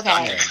happened, It's okay.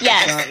 documented.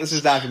 Yes. This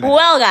is documented.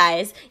 Well,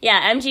 guys,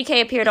 yeah,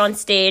 MGK appeared on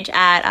stage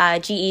at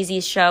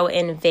G-Eazy's show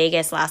in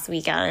Vegas last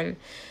weekend.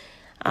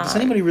 Does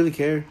anybody really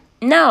care?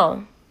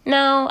 No,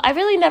 I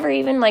really never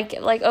even like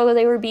oh,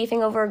 they were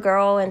beefing over a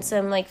girl and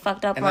some like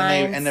fucked up And then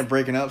lines. they end up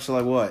breaking up. So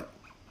like, what?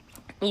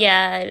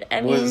 Yeah,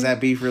 I mean, Was that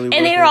beef really?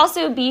 and they worth were it?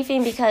 also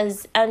beefing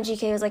because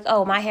MGK was like,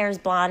 oh, my hair is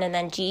blonde, and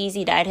then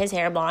G-Eazy dyed his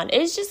hair blonde. It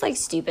was just like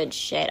stupid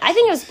shit. I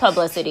think it was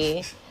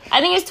publicity. I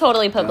think it's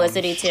totally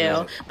publicity too.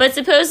 shit. But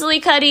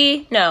supposedly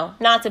Cudi, no,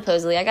 not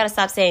supposedly. I gotta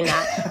stop saying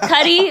that.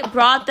 Cudi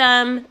brought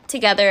them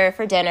together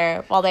for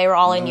dinner while they were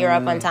all in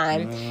Europe one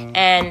time,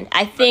 and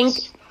I think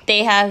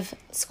they have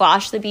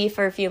squashed the beef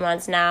for a few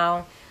months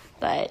now.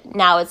 But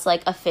now it's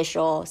like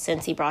official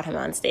since he brought him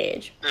on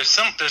stage. There's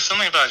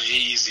something about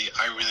G-Eazy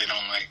I really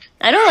don't like.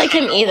 I don't like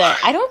him know either. why.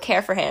 I don't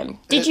care for him.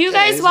 Did you Yeah,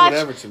 guys he's watch?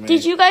 whatever to me.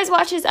 Did you guys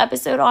watch his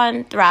episode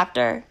on the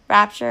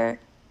Rapture?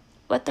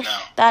 What the No.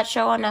 that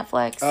show on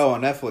Netflix? Oh,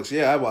 on Netflix.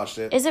 Yeah, I watched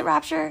it. Is it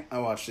Rapture? I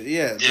watched it.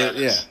 Yeah. Yeah, it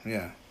yeah. is.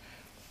 Yeah.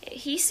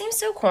 He seems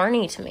so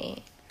corny to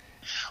me.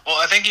 Well,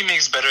 I think he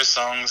makes better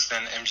songs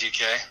than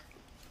MGK.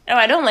 Oh,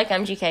 I don't like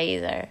MGK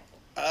either.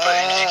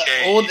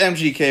 MGK Old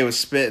MGK was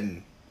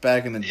spitting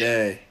back in the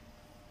day.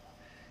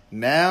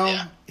 Now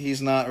Yeah.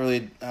 he's not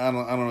really. I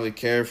don't really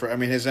care for. I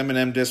mean, his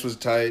Eminem diss was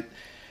tight,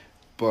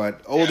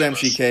 but old Yeah, it was.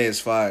 MGK is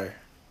fire.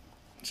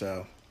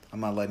 So I'm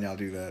not letting y'all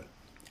do that.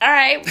 All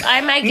right,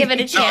 I might give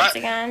it a chance I-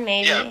 again,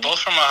 maybe. Yeah, both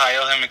from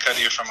Ohio. Him and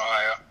Cudi are from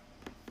Ohio.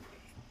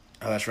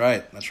 Oh, that's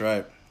right. That's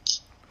right.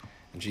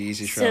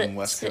 G-Eazy's from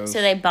West Coast.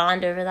 So they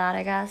bond over that,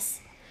 I guess.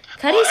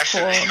 Well, Cudi's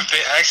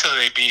actually, cool.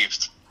 they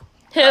beefed.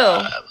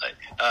 Who?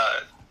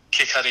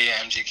 Kid Cudi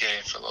and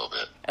MGK for a little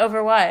bit.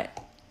 Over what?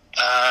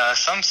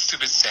 Some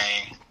stupid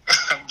saying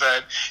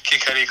that Kid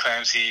Cudi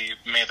claims he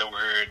made the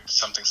word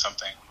something.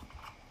 something.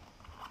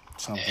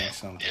 Yeah.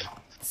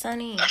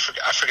 Sonny. I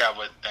forgot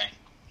what thing.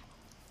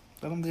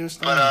 Let him do his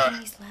thing. But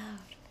He's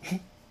loud.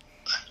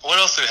 what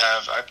else do we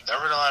have? I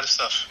read a lot of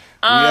stuff.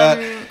 got-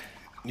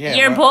 Yeah,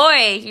 your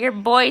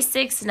right. boy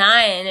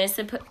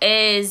 6ix9ine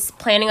is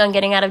planning on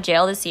getting out of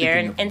jail this year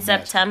Speaking of in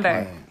master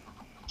September.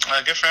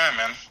 plan. Good for him,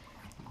 man.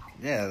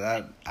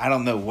 Yeah, I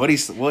don't know what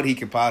he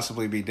could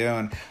possibly be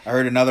doing. I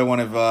heard another one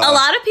of A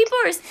lot of people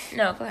are.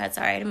 No, go ahead.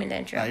 Sorry, I didn't mean to No,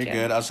 interrupt you're you.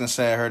 good. I was gonna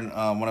say I heard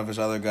one of his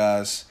other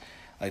guys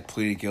like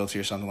pleaded guilty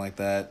or something like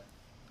that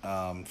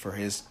for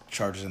his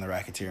charges in the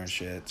racketeering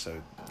shit.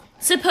 So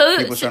people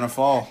are trying to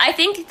fall. I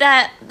think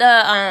that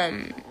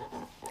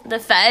the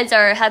feds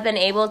have been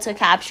able to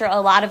capture a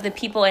lot of the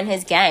people in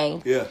his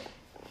gang. Yeah.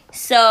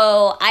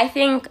 So I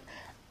think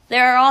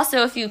there are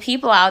also a few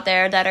people out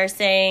there that are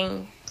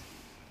saying,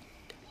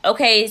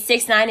 okay,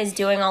 6ix9ine is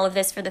doing all of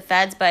this for the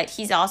feds, but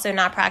he's also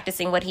not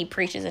practicing what he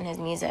preaches in his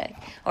music,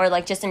 or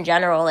like just in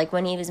general, like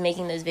when he was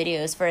making those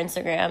videos for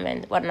Instagram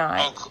and whatnot.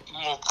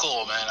 Well,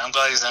 cool, man. I'm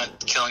glad he's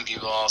not killing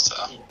people. Also,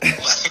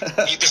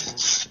 he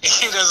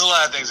does a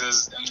lot of things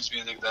in his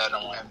music that I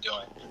don't want him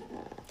doing.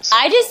 So,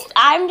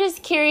 I'm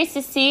just curious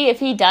to see if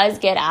he does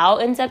get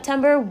out in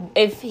September,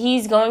 if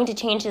he's going to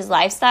change his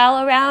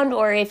lifestyle around,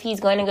 or if he's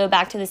going to go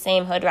back to the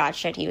same hood rat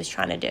shit he was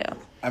trying to do.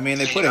 I mean,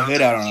 they put a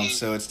hood out on him,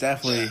 so it's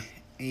definitely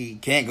he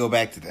can't go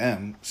back to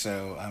them.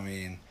 So I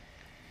mean,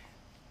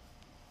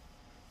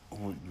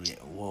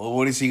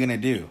 what is he gonna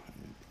do?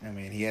 I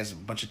mean, he has a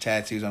bunch of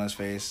tattoos on his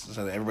face,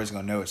 so that everybody's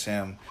gonna know it's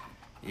him,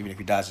 even if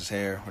he dyes his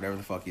hair, whatever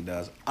the fuck he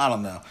does. I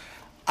don't know.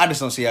 I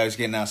just don't see how he's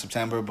getting out in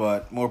September,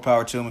 but more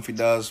power to him if he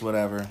does,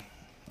 whatever.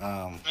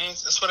 I mean,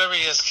 it's whatever.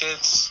 He has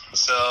kids,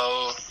 so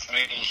I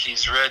mean,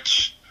 he's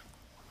rich.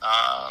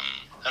 I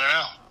don't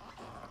know.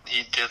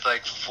 He did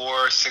like 4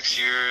 or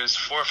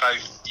 5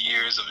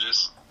 years of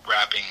just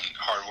rapping and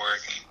hard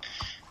work and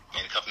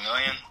made a couple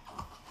million.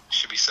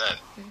 Should be set.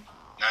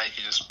 Now he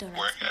can just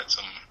work at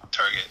some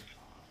Target.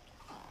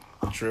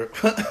 True.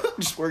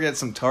 Just work at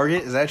some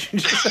Target? Is that what you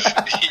just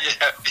said?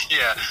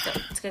 yeah.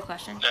 It's a good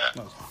question.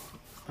 Yeah.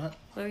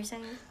 What were you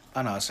saying?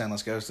 Oh, no, I was saying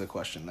let's go to the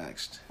question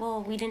next.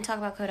 Well, we didn't talk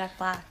about Kodak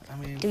Black. I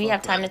mean, do we fuck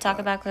have time to Kodak talk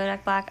Black. about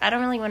Kodak Black? I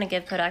don't really want to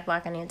give Kodak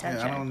Black any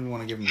attention. Yeah, I don't even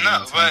want to give him No,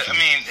 any but I attention.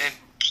 mean, it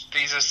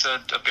leads us to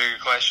a bigger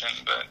question.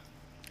 But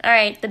All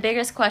right, the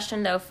biggest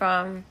question though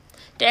from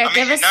Derek. I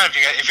mean, give us not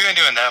if you're gonna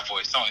do it in that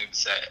voice, don't even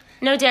say it.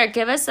 no, Derek.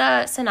 Give us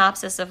a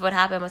synopsis of what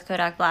happened with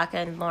Kodak Black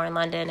and Lauren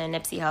London and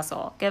Nipsey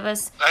Hussle. Give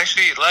us,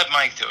 Actually, let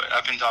Mike do it.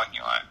 I've been talking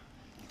a lot.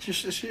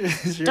 It's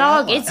your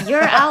dog. outline. It's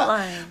your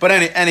outline. But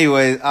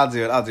anyway, I'll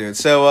do it.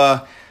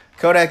 So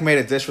Kodak made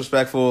a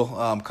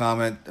disrespectful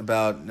comment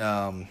about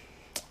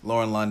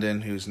Lauren London,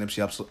 who's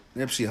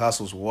Nipsey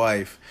Hussle's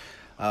wife,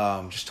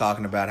 just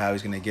talking about how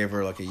he's going to give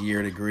her like a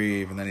year to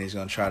grieve, and then he's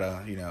going to try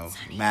to,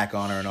 mac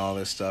on her and all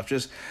this stuff.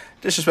 Just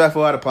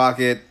disrespectful, out of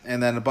pocket.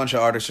 And then a bunch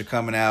of artists are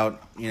coming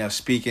out,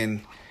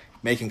 speaking,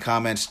 making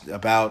comments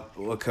about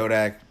what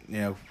Kodak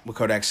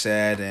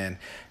said, and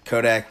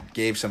Kodak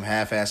gave some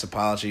half-ass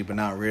apology, but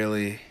not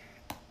really.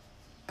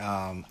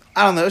 I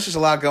don't know. It's just a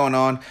lot going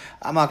on.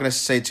 I'm not going to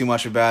say too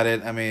much about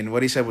it. I mean,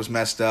 what he said was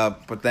messed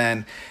up. But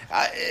then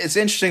it's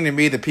interesting to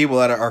me the people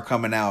that are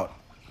coming out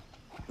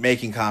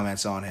making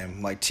comments on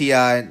him. Like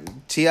T.I.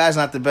 T.I.'s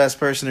not the best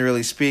person to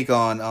really speak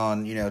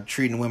on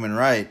treating women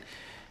right.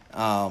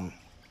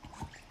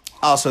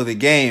 Also, The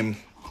Game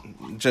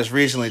just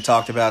recently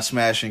talked about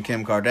smashing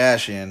Kim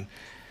Kardashian.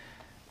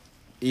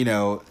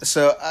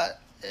 So...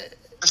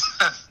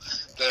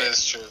 That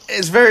is true.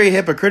 It's very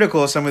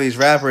hypocritical of some of these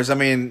rappers. I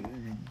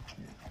mean,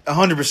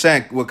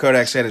 100% what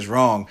Kodak said is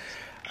wrong.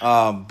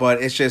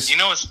 But it's just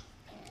What's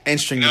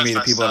interesting to me, the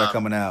what's people that messed are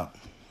coming out.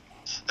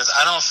 Because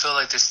I don't feel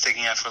like they're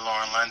sticking up for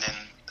Lauren London.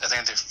 I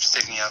think they're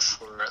sticking up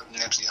for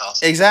Nipsey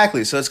Hussle.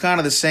 Exactly. So it's kind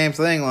of the same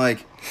thing.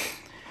 Like,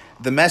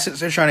 the message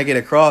they're trying to get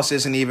across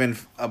isn't even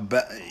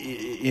about,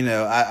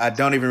 I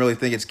don't even really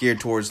think it's geared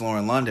towards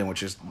Lauren London,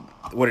 which is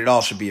what it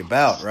all should be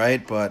about,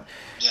 right? But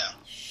Yeah.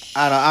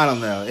 I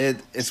don't know.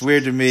 It's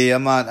weird to me.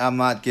 I'm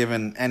not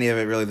giving any of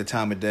it really the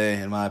time of day,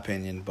 in my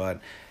opinion. But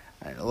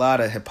a lot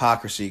of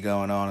hypocrisy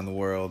going on in the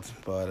world.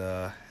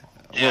 But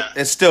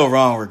it's still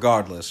wrong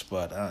regardless.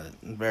 But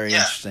very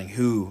interesting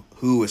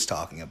who is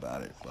talking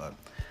about it. But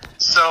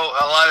So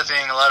a lot of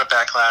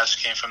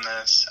backlash came from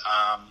this.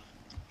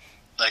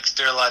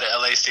 There are a lot of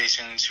LA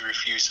stations who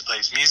refuse to play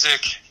his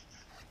music.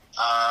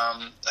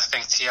 I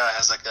think T.I.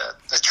 has like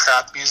a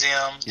trap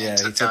museum. Yeah,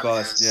 he took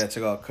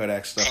all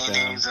Kodak stuff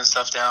paintings down. and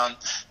stuff down.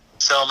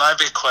 So my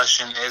big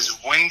question is,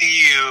 when do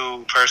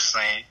you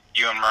personally,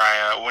 you and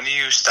Mariah, when do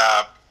you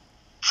stop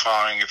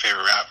following your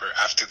favorite rapper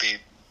after they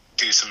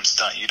do some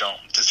stunt you don't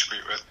disagree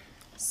with?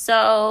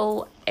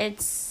 So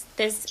it's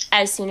this.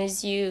 As soon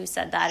as you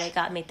said that, it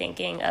got me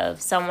thinking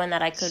of someone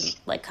that I could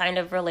kind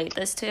of relate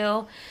this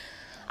to.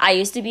 I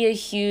used to be a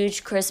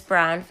huge Chris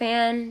Brown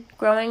fan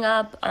growing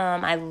up.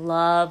 I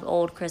love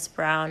old Chris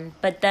Brown.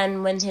 But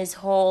then when his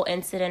whole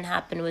incident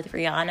happened with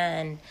Rihanna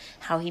and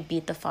how he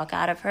beat the fuck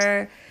out of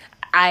her,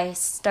 I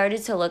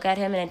started to look at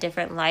him in a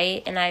different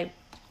light, and I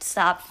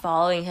stopped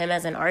following him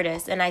as an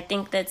artist. And I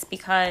think that's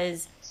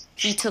because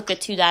he took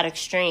it to that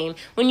extreme.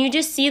 When you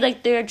just see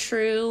their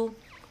true...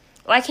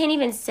 Well, I can't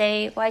even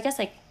say... Well, I guess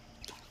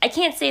I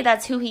can't say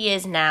that's who he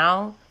is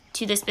now,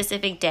 to the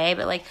specific day,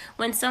 but like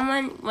when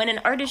an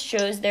artist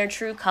shows their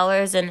true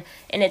colors and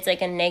it's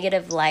like a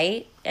negative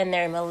light and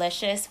they're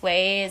malicious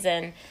ways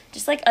and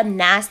just like a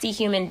nasty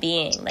human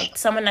being, like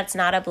someone that's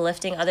not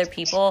uplifting other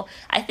people,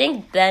 I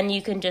think then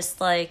you can just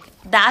like,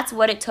 that's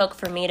what it took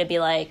for me to be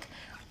like,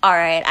 all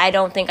right, I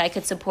don't think I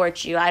could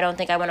support you. I don't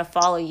think I want to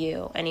follow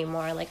you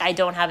anymore. Like, I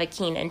don't have a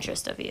keen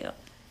interest of you.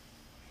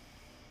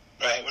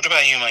 Right. What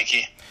about you,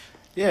 Mikey?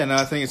 Yeah, no,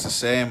 I think it's the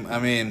same. I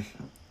mean,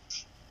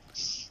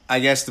 I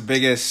guess the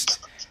biggest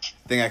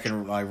thing I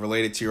can like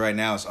relate it to right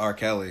now is R.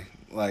 Kelly.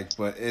 Like,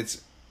 but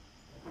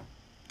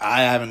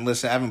I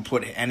haven't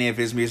put any of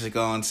his music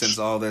on since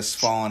all this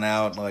falling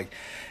out. Like,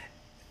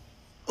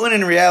 when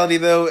in reality,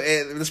 though,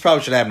 this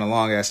probably should have happened a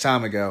long ass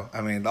time ago.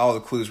 I mean, all the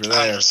clues were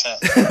there.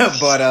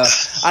 100%. But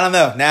I don't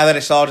know. Now that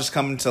it's all just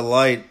coming to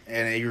light,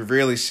 and you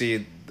really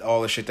see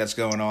all the shit that's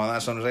going on,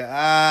 that's when I'm like,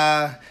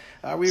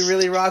 are we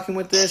really rocking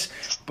with this?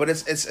 But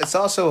it's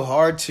also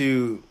hard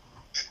to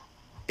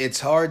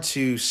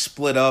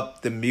split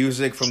up the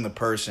music from the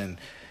person.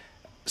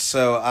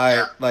 So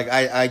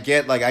I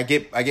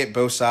get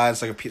both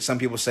sides. Like, some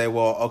people say,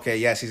 well, okay,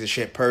 yes, he's a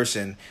shit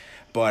person,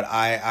 but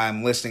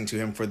I'm listening to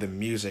him for the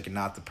music and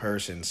not the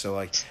person. So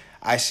like,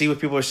 I see what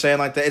people are saying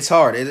like that. It's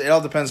hard. It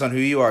all depends on who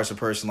you are as a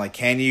person. Like,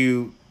 can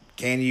you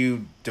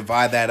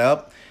divide that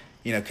up?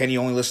 You know, can you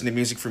only listen to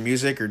music for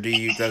music, or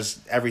does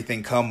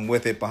everything come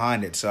with it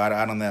behind it? So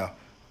I don't know.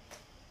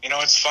 You know,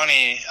 it's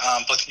funny.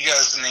 Both you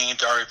guys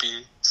named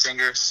R&B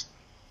singers,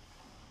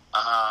 but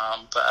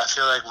I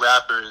feel like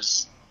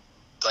rappers,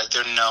 like,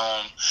 they're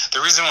known. The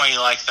reason why you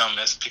like them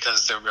is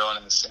because of their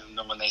realness, and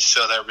when they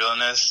show that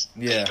realness,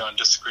 that you don't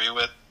disagree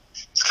with,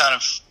 it's kind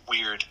of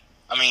weird.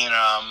 I mean,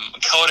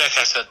 Kodak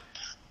has said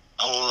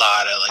a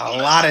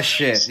lot of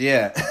shit.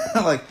 Yeah,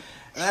 like,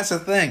 that's the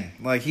thing.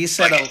 Like, he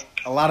said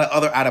a lot of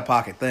other out of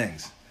pocket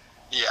things.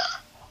 Yeah,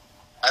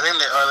 I think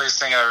the earliest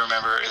thing I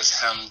remember is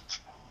him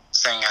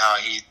saying how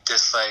he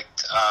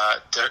disliked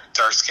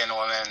dark skinned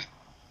women.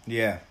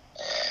 Yeah.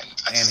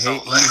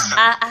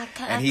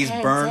 And he's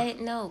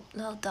burned. No,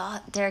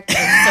 Derek did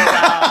it so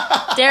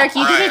well. Derek,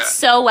 you did it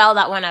so well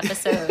that one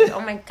episode.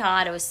 Oh my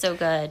god, it was so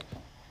good.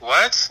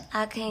 What?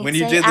 When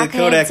you did the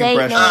Kodak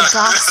impression.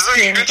 That's what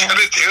you're trying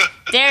to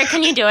do. Derek,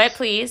 can you do it,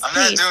 please? I'm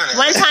not doing it.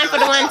 One time for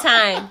the one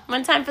time.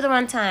 One time for the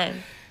one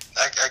time.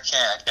 I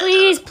can't.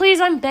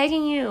 Please, I'm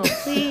begging you.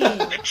 Please.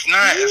 It's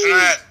not.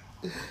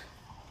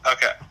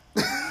 Okay.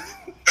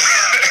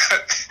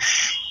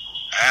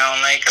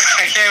 I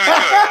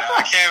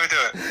can't even do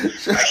it.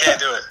 I can't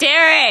do it.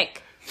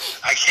 Derek!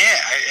 I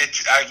can't.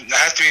 I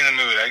have to be in the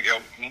mood. I go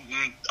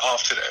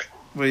off today.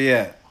 But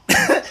yeah.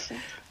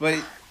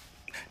 But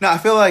no, I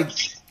feel like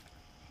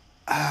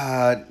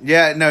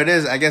it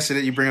is. I guess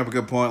you bring up a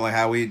good point, like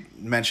how we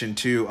mentioned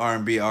two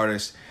R&B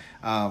artists.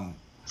 And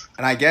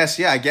I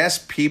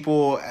guess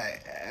people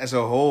as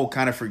a whole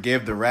kind of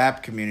forgive the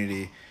rap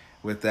community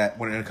with that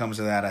when it comes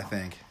to that, I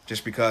think.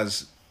 Just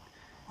because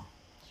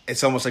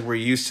it's almost like we're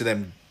used to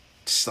them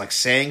just like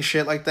saying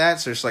shit like that.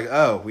 So it's like,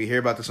 oh, we hear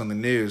about this on the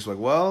news. Like,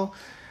 well,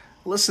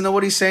 listen to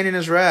what he's saying in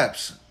his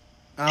raps.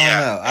 I don't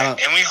know.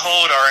 And we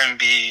hold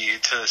R&B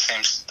to the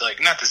same,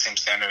 like, not the same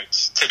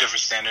standards, to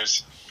different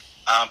standards.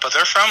 But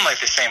they're from, like,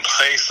 the same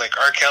place. Like,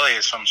 R. Kelly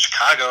is from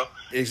Chicago.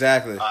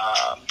 Exactly.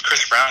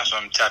 Chris Brown is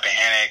from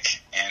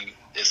Tappahannock and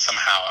is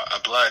somehow a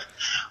blood.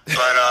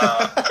 But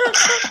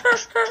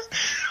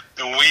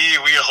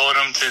we hold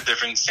them to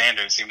different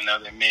standards, even though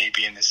they may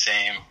be in the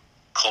same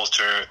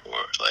culture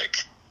or,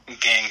 like,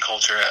 gang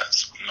culture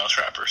as most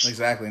rappers.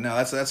 Exactly. No,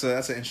 that's an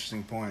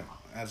interesting point.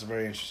 That's a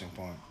very interesting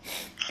point.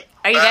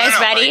 Are you guys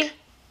ready?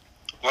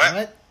 Like,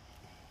 what?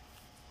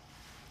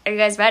 Are you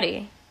guys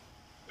ready?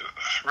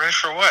 Ready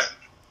for what?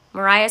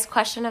 Mariah's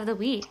question of the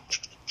week.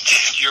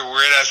 Your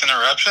weird ass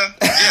interruption?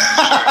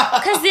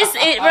 Yeah, sure. Because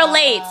it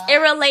relates. It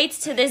relates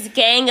to this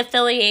gang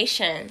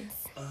affiliations.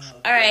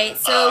 All right,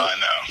 so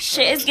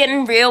shit is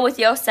getting real with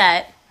your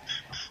set.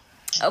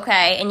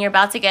 Okay, and you're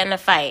about to get in a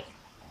fight.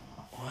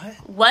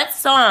 What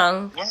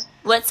song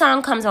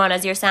comes on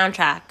as your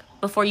soundtrack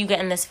before you get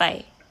in this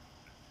fight?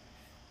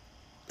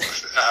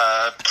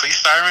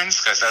 Police sirens,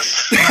 because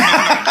that's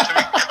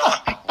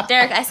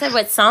Derek, I said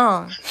what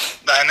song?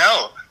 I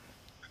know.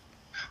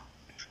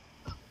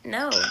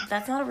 No,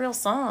 that's not a real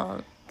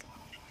song.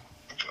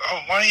 Oh,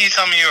 why don't you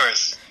tell me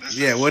yours?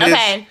 Yeah, what is?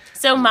 Okay,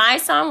 so my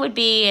song would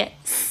be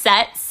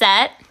Set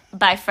Set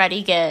by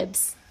Freddie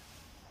Gibbs.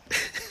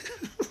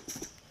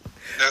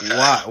 Okay.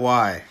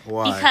 Why?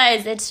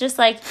 Because it's just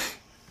like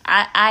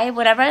I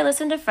whenever I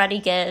listen to Freddie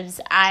Gibbs,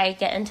 I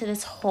get into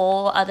this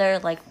whole other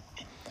like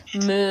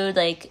mood,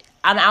 like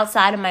I'm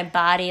outside of my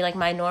body, like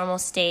my normal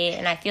state,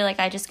 and I feel like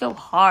I just go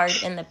hard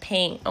in the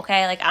paint,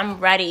 okay? Like I'm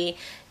ready.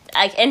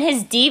 Like, and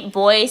his deep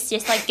voice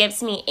just like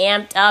gets me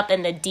amped up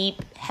in the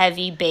deep,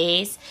 heavy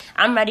bass.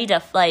 I'm ready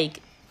to like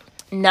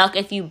knuck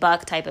if you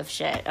buck type of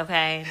shit,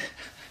 okay?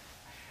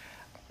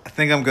 I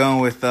think I'm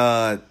going with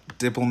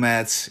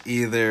Diplomats,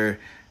 either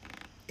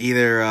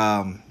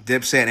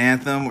Dipset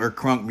Anthem or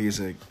Crunk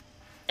Music.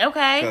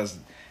 Okay. Because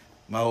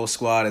My whole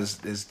squad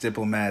is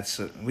diplomats.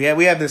 So we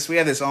have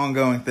this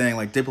ongoing thing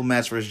like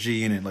diplomats versus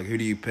G Unit. Like, who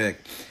do you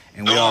pick?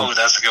 And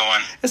that's a good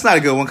one. It's not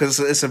a good one because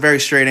it's a very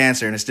straight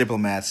answer, and it's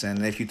diplomats.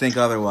 And if you think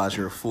otherwise,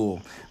 you're a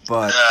fool.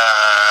 But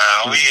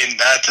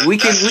we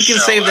can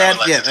save that.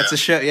 Like, that's a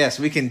show. Yes,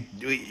 we can.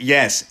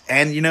 Yes,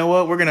 and you know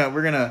what? We're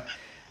gonna.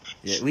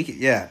 Yeah, we can.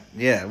 Yeah.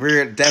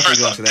 We're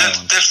definitely going to that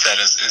one. Dipset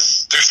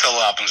is their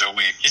solo albums are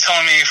weak. You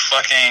telling me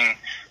fucking?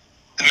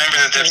 Remember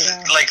the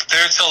Dipset? Like,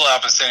 their solo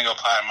albums didn't go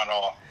platinum at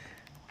all.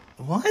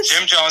 What?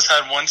 Jim Jones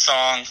had one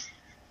song.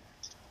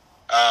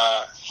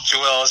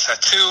 Joel's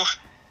had two.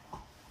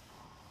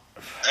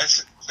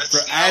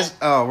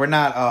 We're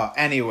not.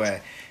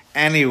 Anyway,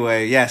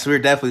 yes, we're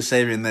definitely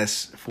saving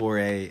this for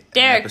a.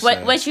 Derek,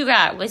 what you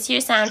got? What's your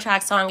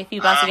soundtrack song if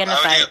you about to get in a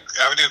fight?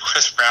 I would do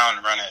Chris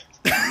Brown, Run It.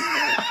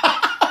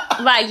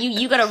 Why,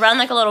 you gotta run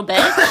like a little bitch?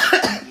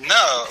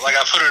 No, like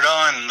I put it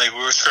on, like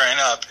we were squaring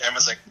up, and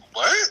everyone's like,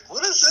 "What?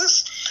 What is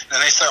this?" And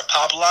then they start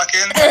pop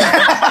locking, and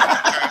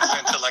it turns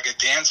into like a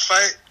dance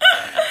fight.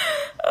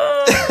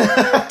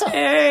 Oh,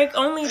 Derek,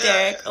 only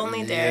Derek.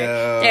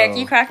 Yo. Derek,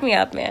 you crack me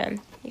up, man.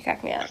 You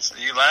crack me up.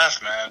 You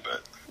laugh, man,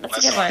 but that's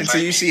a good one.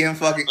 Until you see him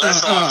fucking. Let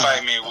someone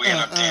fight me, we end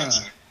up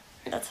dancing.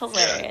 That's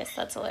hilarious. Yeah.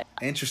 That's hilarious.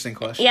 Interesting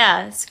question.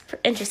 Yeah, it's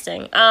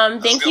interesting.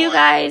 Thank you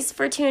guys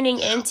for tuning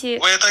into.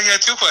 Wait, I thought you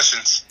had two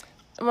questions.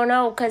 Well,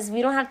 no, because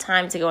we don't have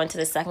time to go into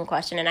the second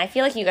question, and I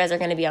feel like you guys are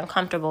going to be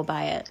uncomfortable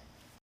by it.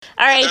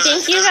 All right,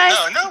 thank you guys.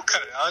 No,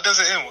 cut it out. It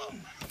doesn't end well.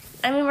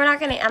 I mean, we're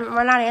not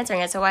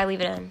answering it, so why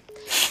leave it in?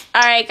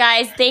 All right,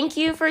 guys, thank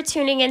you for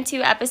tuning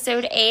into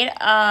episode 8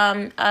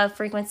 of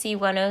Frequency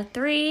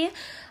 103.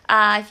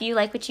 If you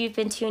like what you've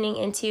been tuning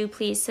into,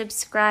 please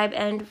subscribe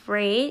and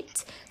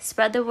rate.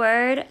 Spread the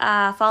word.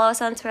 Follow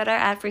us on Twitter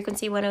at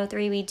Frequency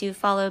 103. We do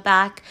follow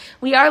back.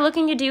 We are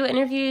looking to do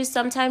interviews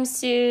sometime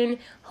soon,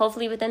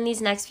 hopefully within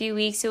these next few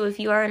weeks. So if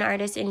you are an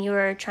artist and you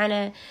are trying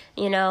to,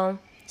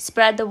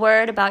 spread the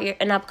word about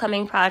an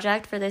upcoming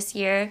project for this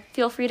year,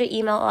 feel free to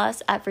email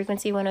us at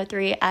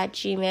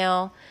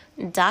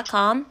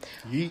frequency103@gmail.com.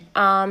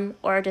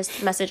 Or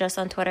just message us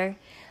on Twitter.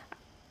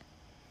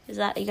 You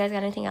guys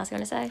got anything else you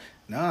want to say?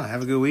 No,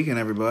 have a good weekend,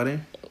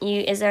 everybody.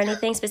 Is there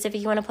anything specific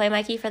you want to play,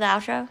 Mikey, for the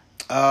outro?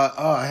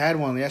 I had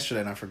one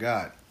yesterday and I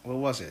forgot. What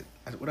was it?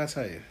 What did I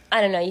tell you? I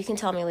don't know. You can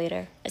tell me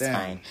later. It's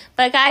fine.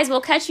 But guys,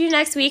 we'll catch you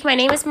next week. My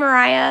name is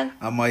Mariah.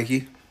 I'm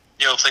Mikey.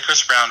 Yo, play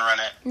Chris Brown, Run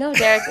It. No,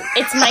 Derek.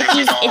 It's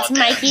Mikey's turn. It's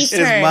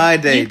my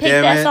day, you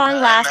picked that song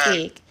last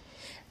week.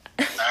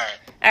 All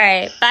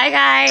right. Bye,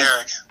 guys.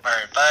 Derek. All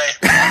right. Bye.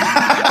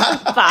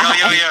 Bye.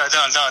 Yo.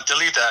 Don't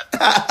delete that.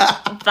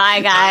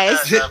 Bye,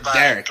 guys. Bye.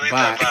 Derek. Delete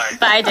Bye. That,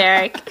 bye. Bye,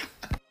 Derek.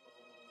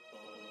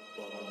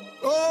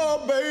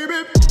 Oh,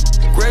 baby.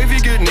 Gravy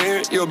get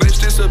near, your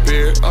bitch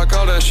disappear. I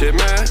call that shit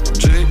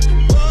magic.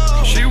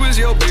 She was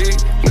your B,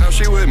 now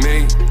she with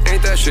me.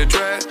 Ain't that shit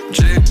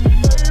tragic?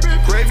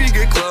 Gravy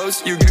get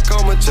close, you get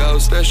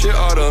comatose. That shit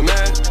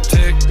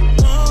automatic.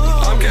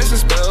 I'm casting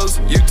spells,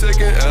 you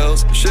taking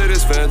L's. Shit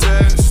is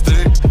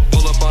fantastic.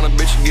 Pull up on a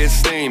bitch, you get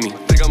steamy.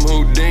 Think I'm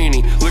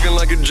Houdini, looking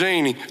like a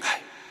genie.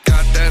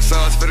 Got that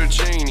sauce for the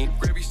genie.